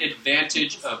net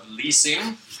advantage of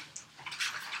leasing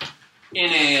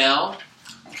NAL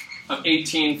of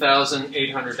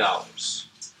 $18,800.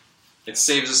 It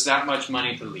saves us that much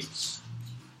money to lease.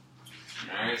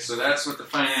 All right. So that's what the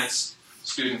finance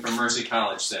student from Mercy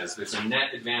College says. There's a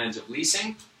net advantage of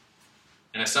leasing.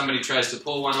 And if somebody tries to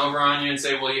pull one over on you and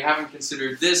say, well, you haven't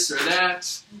considered this or that,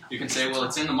 you can say, well,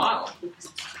 it's in the model. You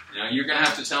know, you're going to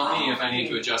have to tell me if I need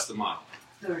to adjust the model.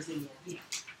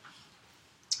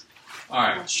 All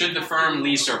right, should the firm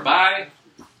lease or buy?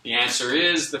 The answer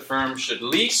is the firm should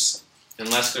lease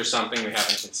unless there's something we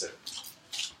haven't considered.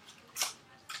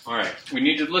 All right, we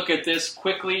need to look at this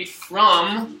quickly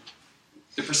from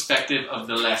the perspective of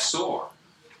the lessor.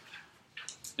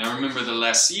 Now remember, the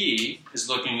lessee is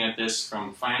looking at this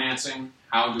from financing.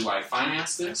 How do I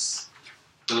finance this?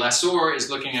 The lessor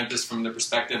is looking at this from the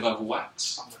perspective of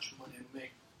what? How much money I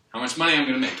make? How much money I'm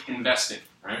going to make investing,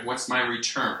 right? What's my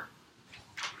return?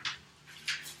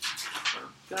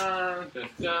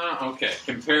 Okay,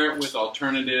 compare it with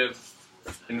alternative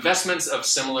investments of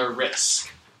similar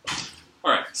risk.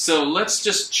 All right, so let's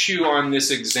just chew on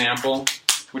this example,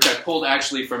 which I pulled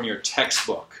actually from your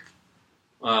textbook.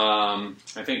 I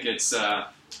think it's, yeah,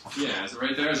 is it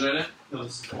right there? Is that it? No,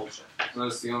 this is the old chapter. Oh,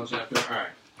 that's the old chapter? All right.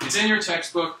 It's in your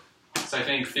textbook. It's, I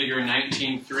think, figure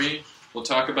 19.3. We'll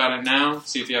talk about it now,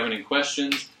 see if you have any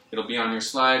questions. It'll be on your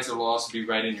slides. It'll also be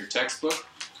right in your textbook,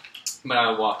 but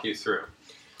I'll walk you through.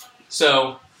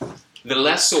 So the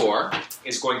lessor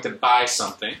is going to buy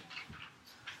something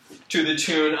to the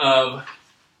tune of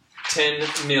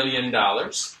 $10 million.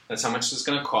 That's how much it's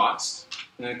going to cost.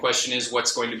 And the question is,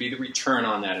 what's going to be the return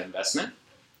on that investment?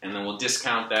 And then we'll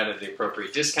discount that at the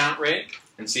appropriate discount rate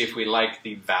and see if we like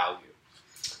the value.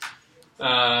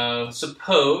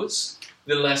 Suppose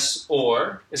the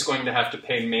lessor is going to have to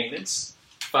pay maintenance,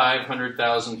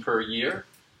 $500,000 per year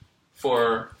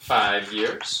for 5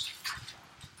 years.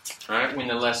 All right, when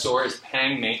the lessor is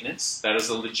paying maintenance, that is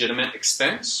a legitimate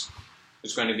expense.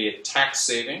 There's going to be a tax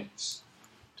savings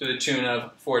to the tune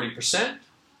of 40%,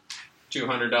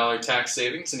 $200 tax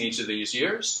savings in each of these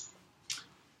years.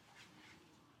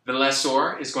 The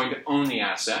lessor is going to own the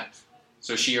asset,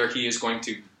 so she or he is going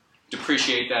to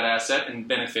depreciate that asset and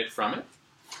benefit from it.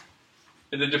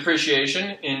 The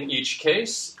depreciation in each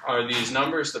case are these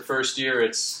numbers. The first year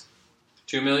it's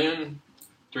 2 million,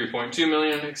 3.2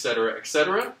 million, etc.,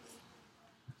 etc.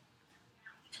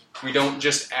 We don't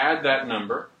just add that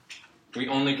number. We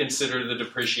only consider the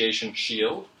depreciation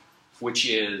shield, which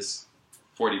is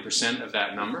 40% of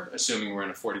that number, assuming we're in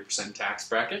a 40% tax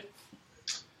bracket.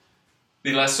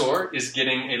 The lessor is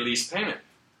getting a lease payment.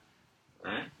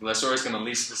 Right? The lessor is going to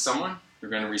lease it to someone. You're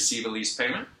going to receive a lease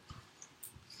payment,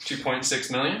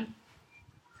 $2.6 million.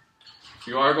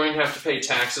 You are going to have to pay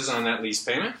taxes on that lease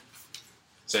payment.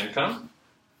 It's income.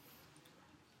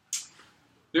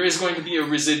 There is going to be a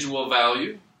residual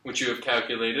value, which you have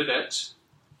calculated at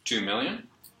 $2 million.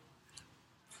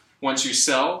 Once you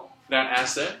sell that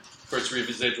asset for its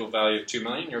residual value of $2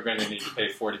 million, you're going to need to pay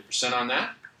 40% on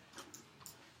that,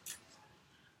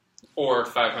 or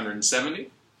 $570.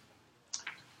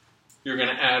 You're going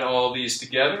to add all these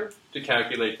together to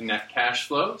calculate the net cash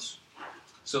flows.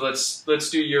 So let's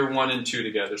do year 1 and 2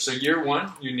 together. So year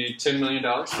 1, you need $10 million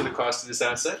for the cost of this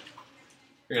asset.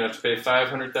 You're going to have to pay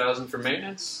 $500,000 for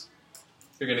maintenance.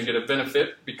 You're going to get a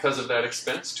benefit because of that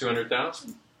expense,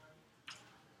 $200,000.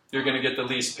 You're going to get the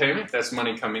lease payment. That's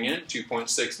money coming in,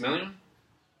 $2.6 million.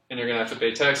 And you're going to have to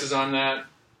pay taxes on that,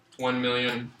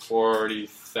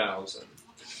 $1,040,000.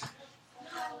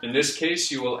 In this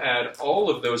case, you will add all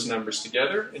of those numbers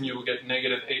together, and you will get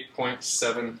negative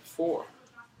 8.74.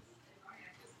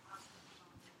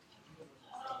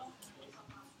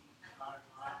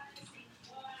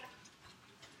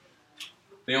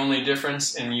 The only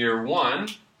difference in year 1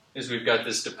 is we've got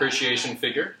this depreciation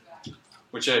figure,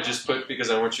 which I just put because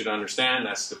I want you to understand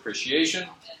that's depreciation,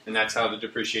 and that's how the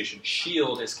depreciation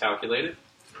shield is calculated.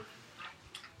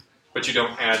 But you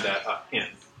don't add that up in.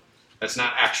 That's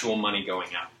not actual money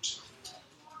going out.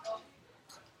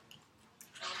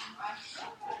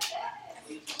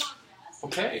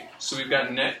 Okay, so we've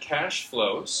got net cash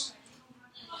flows,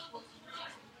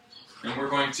 and we're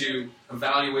going to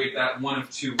evaluate that one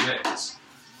of 2 ways.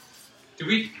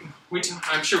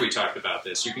 I'm sure we talked about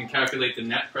this. You can calculate the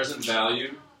net present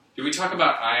value. Did we talk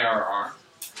about IRR?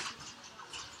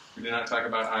 We did not talk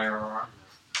about IRR.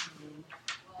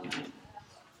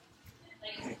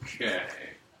 Okay.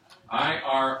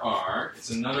 IRR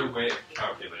is another way of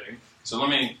calculating. So let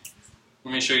me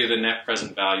show you the net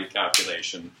present value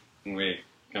calculation, and we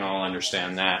can all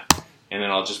understand that. And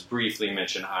then I'll just briefly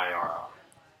mention IRR.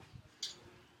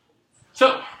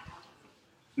 So,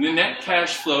 the net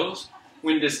cash flows,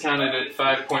 when discounted at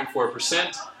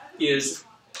 5.4%, is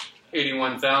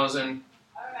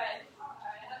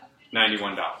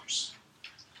 $81,091.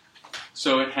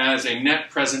 So it has a net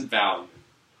present value.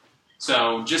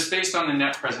 So just based on the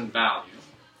net present value,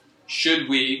 should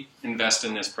we invest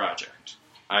in this project?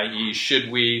 I.e.,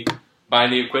 should we buy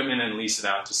the equipment and lease it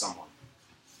out to someone?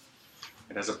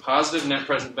 It has a positive net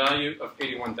present value of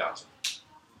 $81,000.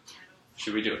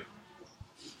 Should we do it?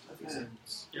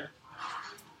 Yeah.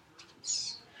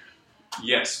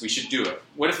 Yes, we should do it.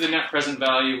 What if the net present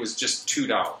value was just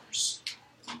 $2?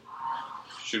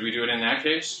 Should we do it in that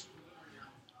case?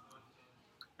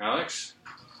 Alex?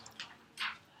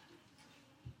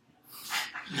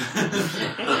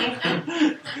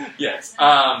 Yes.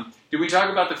 Did we talk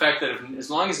about the fact that as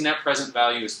long as net present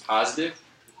value is positive,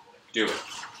 do it?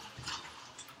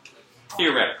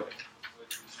 Theoretically.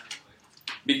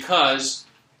 Because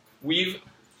we've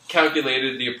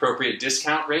calculated the appropriate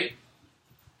discount rate,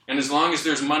 and as long as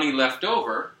there's money left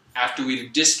over after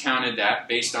we've discounted that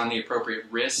based on the appropriate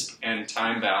risk and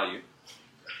time value,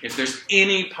 if there's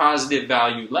any positive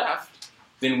value left,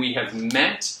 then we have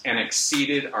met and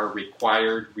exceeded our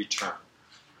required return.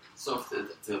 So if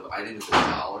the item is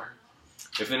 $1,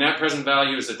 If the net present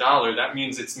value is $1, that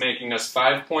means it's making us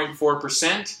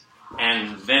 5.4%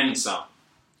 and then some.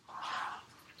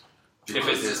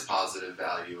 because there's positive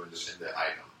value in the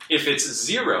item. If it's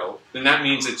 0, then that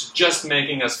means it's just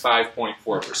making us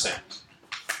 5.4%.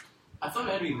 I thought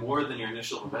it had to be more than your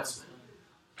initial investment.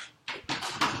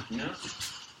 No.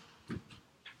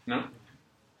 No.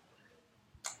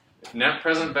 If net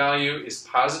present value is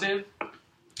positive,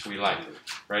 we like it.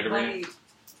 Right, Arena? Wait,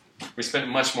 We spent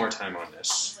much more time on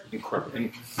this in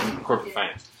corporate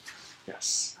finance.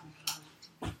 Yes.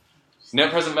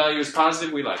 Net present value is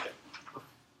positive, we like it.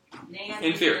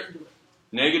 In theory.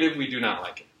 Negative, we do not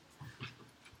like it.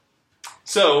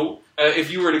 So, if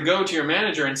you were to go to your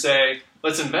manager and say,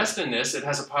 let's invest in this, it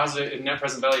has a positive net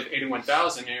present value of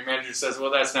 $81,000, and your manager says,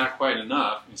 well, that's not quite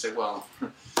enough. And you say, well,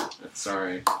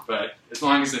 sorry, but as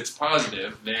long as it's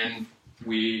positive, then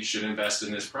we should invest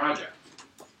in this project.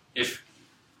 If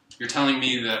you're telling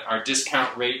me that our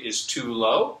discount rate is too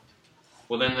low,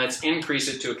 well, then let's increase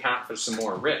it to account for some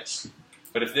more risk.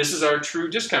 But if this is our true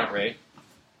discount rate,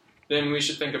 then we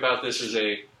should think about this as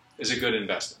a good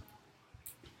investment.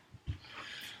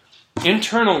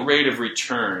 Internal rate of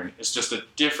return is just a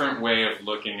different way of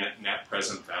looking at net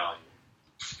present value.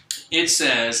 It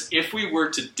says if we were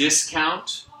to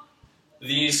discount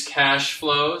these cash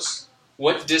flows,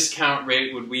 what discount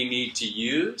rate would we need to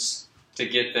use to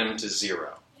get them to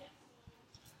 0?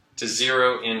 To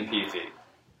 0 NPV.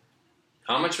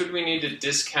 How much would we need to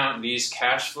discount these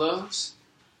cash flows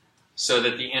so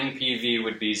that the NPV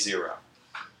would be 0?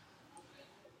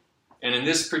 And in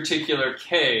this particular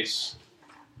case,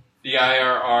 the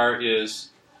IRR is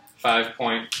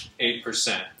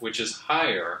 5.8%, which is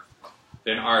higher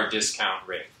than our discount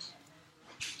rate.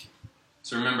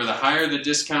 So remember, the higher the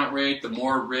discount rate, the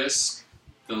more risk,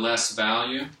 the less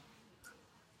value.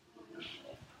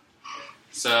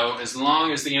 So as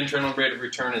long as the internal rate of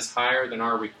return is higher than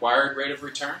our required rate of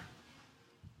return,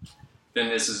 then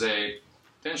this is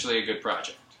potentially a good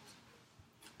project.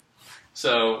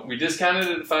 So we discounted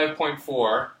it at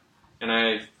 5.4, and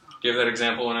I gave that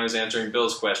example when I was answering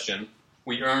Bill's question.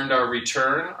 We earned our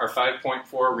return, our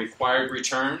 5.4 required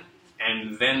return,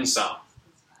 and then some.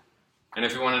 And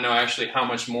if you want to know actually how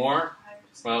much more,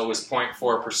 well, it was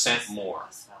 0.4% more.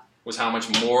 Was how much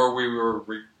more we were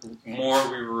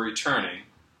returning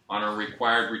on our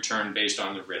required return based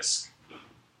on the risk.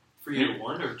 For year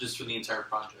one, or just for the entire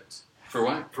project? For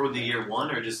what? For the year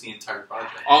one, or just the entire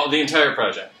project? The entire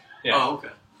project. Yeah. Oh, okay.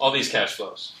 All these cash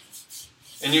flows.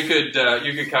 And you could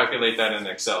calculate that in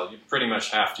Excel. You pretty much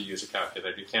have to use a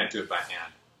calculator. You can't do it by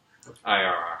hand.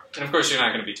 IRR. And of course, you're not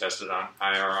going to be tested on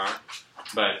IRR,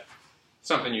 but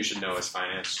something you should know as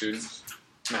finance students.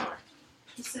 Mallory.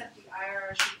 You said the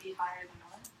IRR should be higher than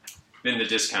what? Than the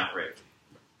discount rate.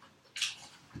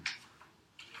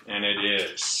 And it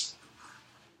is.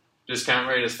 Discount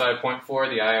rate is 5.4.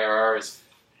 The IRR is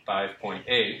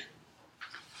 5.8.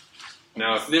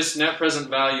 Now, if this net present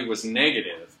value was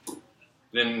negative,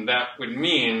 then that would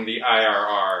mean the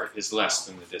IRR is less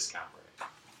than the discount rate.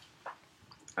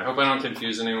 I hope I don't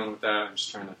confuse anyone with that. I'm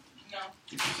just trying to... No.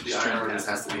 The IRR just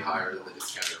has to be higher than the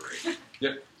discounted rate.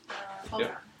 Hold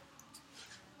Yep. on.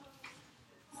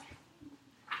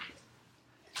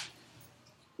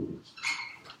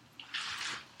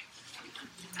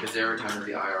 Is there a time that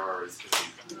the IRR is going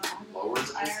to be lower than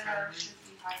the discounted IRR rate? should be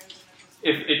higher than the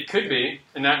If it could be,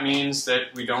 and that means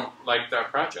that we don't like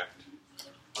that project.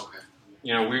 Okay.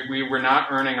 You know, we were not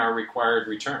earning our required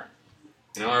return.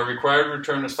 You know, our required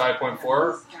return is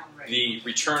 5.4. The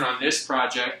return on this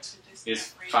project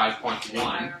is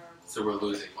 5.1. So we're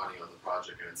losing money on the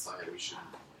project, and it's something we shouldn't.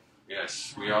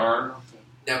 Yes, we are.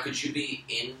 Now, could you be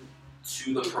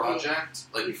into the project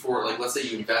like before? Like, let's say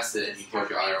you invested and you thought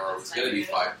your IRR was going to be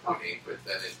 5.8, but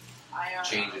then it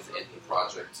changes in the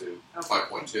project to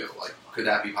 5.2. Like, could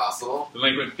that be possible?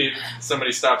 Delinquent people,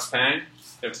 somebody stops paying,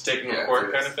 they have to take them to Yeah, court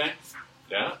if kind of thing.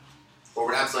 Yeah. Or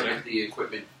perhaps like Yeah. if the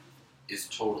equipment is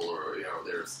total, or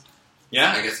there's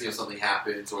Yeah. I guess something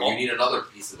happens, or you need another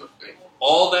piece of equipment.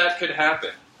 All that could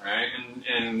happen, right?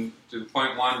 And to the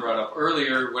point Juan brought up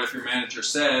earlier, what if your manager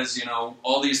says,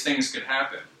 all these things could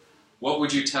happen? what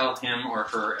would you tell him or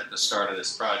her at the start of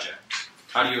this project?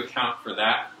 How do you account for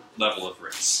that level of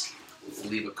risk?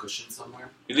 Leave a cushion somewhere.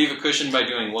 You leave a cushion by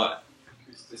doing what?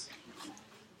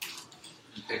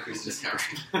 Increase discount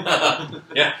rate.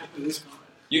 Yeah.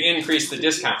 You increase the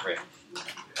discount rate.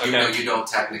 Even though Okay. you don't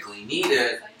technically need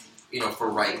it, for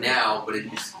right now, but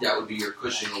that would be your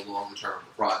cushion along the term of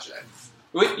the project.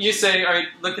 You say, all right,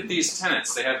 look at these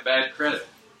tenants. They have bad credit.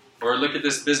 Or look at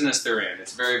this business they're in.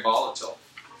 It's very volatile.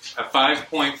 A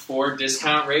 5.4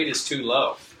 discount rate is too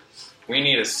low. We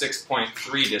need a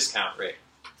 6.3 discount rate.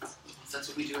 That's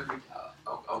what we do every.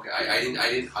 Okay. I'm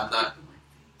not.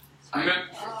 I get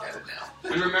it now.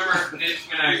 And remember,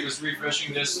 when I was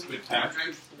refreshing this with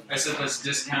Patrick, I said let's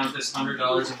discount this $100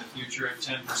 in the future at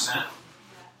 10%.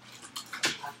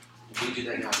 We do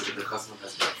that now because the customer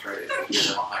has better credit. We give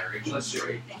them a higher interest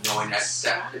rate, knowing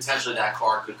that potentially that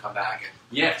car could come back, and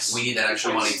Yes. we need that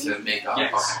extra money to make up.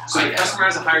 Yes. Okay. So I the get it. customer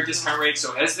has a higher discount rate,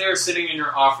 so as they're sitting in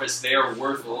your office, they are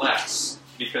worth less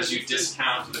because you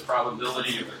discount the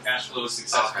probability of their cash flow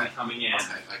successfully coming in Okay,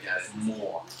 I get it.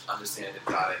 more. Understand it.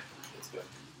 Got it. It's good.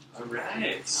 All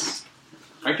right.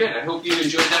 Okay, I hope you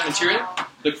enjoyed that material.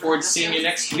 Look forward to seeing you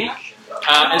next week.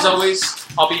 As always,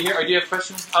 I'll be here. Do you have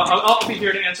questions? I'll be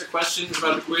here to answer questions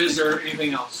about the quiz or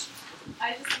anything else.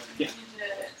 I just wanted you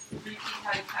to repeat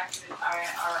how you calculate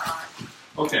IRR.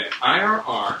 Okay,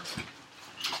 IRR.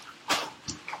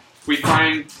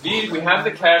 We have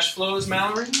the cash flows,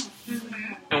 Mallory,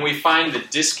 and we find the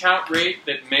discount rate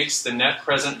that makes the net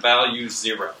present value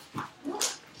 0.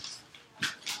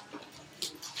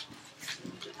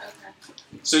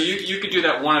 So you could do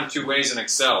that one of two ways in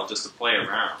Excel just to play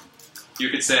around. You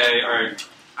could say, all right,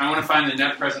 I want to find the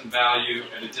net present value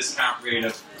at a discount rate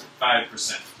of 5%,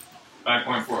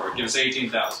 5.4. It gives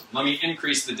 18,000. Let me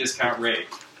increase the discount rate.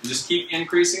 And just keep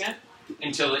increasing it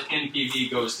until the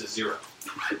NPV goes to 0.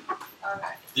 Okay.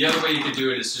 The other way you could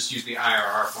do it is just use the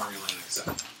IRR formula in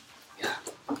Excel.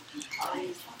 I'll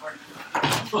use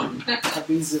the word. That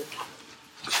means